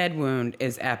 Marcus's head wound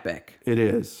is epic. It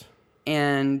is.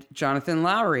 And Jonathan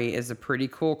Lowry is a pretty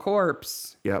cool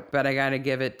corpse. Yep. But I got to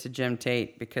give it to Jim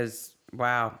Tate because,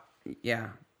 wow, yeah.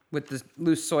 With the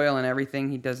loose soil and everything,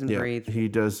 he doesn't breathe. He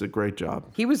does a great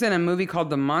job. He was in a movie called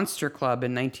The Monster Club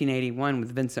in 1981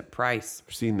 with Vincent Price.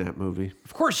 I've seen that movie.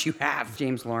 Of course you have.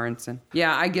 James Lawrenson.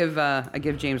 Yeah, I give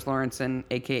James Lawrenson,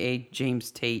 a.k.a.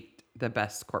 James Tate, the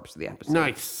best corpse of the episode.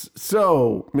 Nice.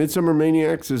 So, Midsummer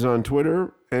Maniacs is on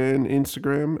Twitter and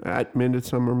Instagram at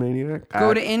Midsummer Maniac.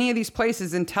 Go to any of these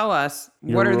places and tell us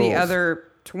what are the other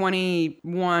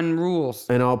 21 rules.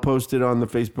 And I'll post it on the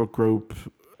Facebook group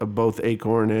of both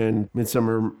Acorn and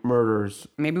Midsummer Murders.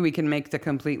 Maybe we can make the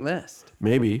complete list.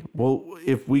 Maybe. Well,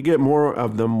 if we get more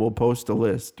of them, we'll post a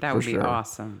list. That would be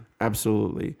awesome.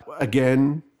 Absolutely.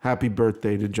 Again, happy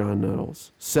birthday to John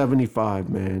Nettles. 75,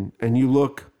 man. And you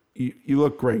look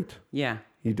great. Yeah.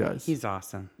 He does. He's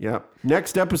awesome. Yep.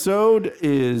 Next episode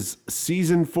is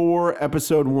season 4,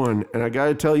 episode 1. And I got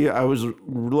to tell you, I was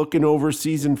looking over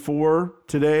season 4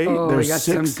 today. Oh, we got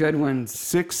some good ones.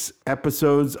 6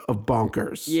 episones of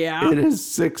bonkers. Yeah. It is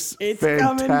 6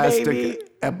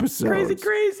 fantastic episodes.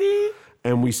 Crazy.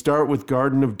 And we start with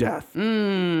Garden of Death.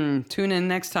 Tune in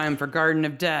next time for Garden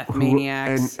of Death,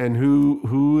 maniacs. And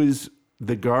who is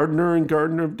the gardener in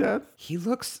Garden of Death? He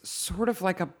looks sort of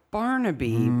like a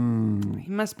Barnaby. He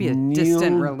must be a Neil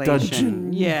distant relation.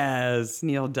 Dudgeon. Yes,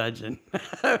 Neil Dudgeon.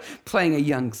 Playing a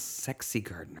young, sexy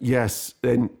gardener. Yes,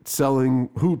 and selling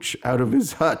hooch out of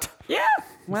his hut. Yeah.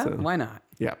 Well, why not?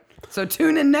 Yeah. So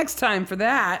tune in next time for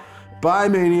that. Bye,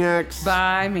 maniacs.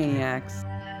 Bye, maniacs.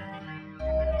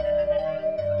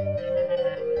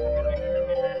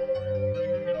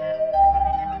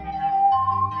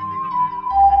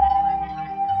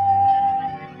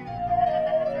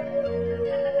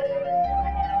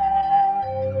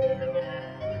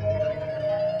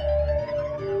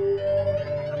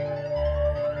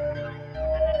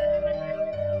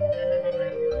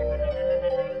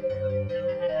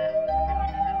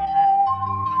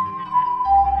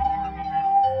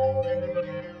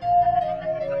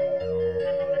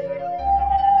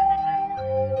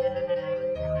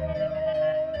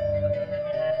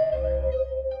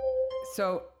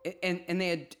 So, and they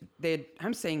had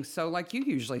I'm saying so like you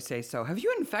usually say so. Have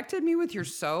you infected me with your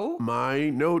so? My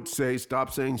notes say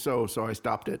stop saying so I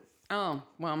stopped it. Oh,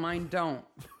 well, mine don't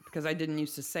because I didn't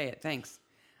used to say it. Thanks.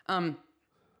 I'll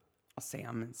say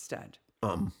instead.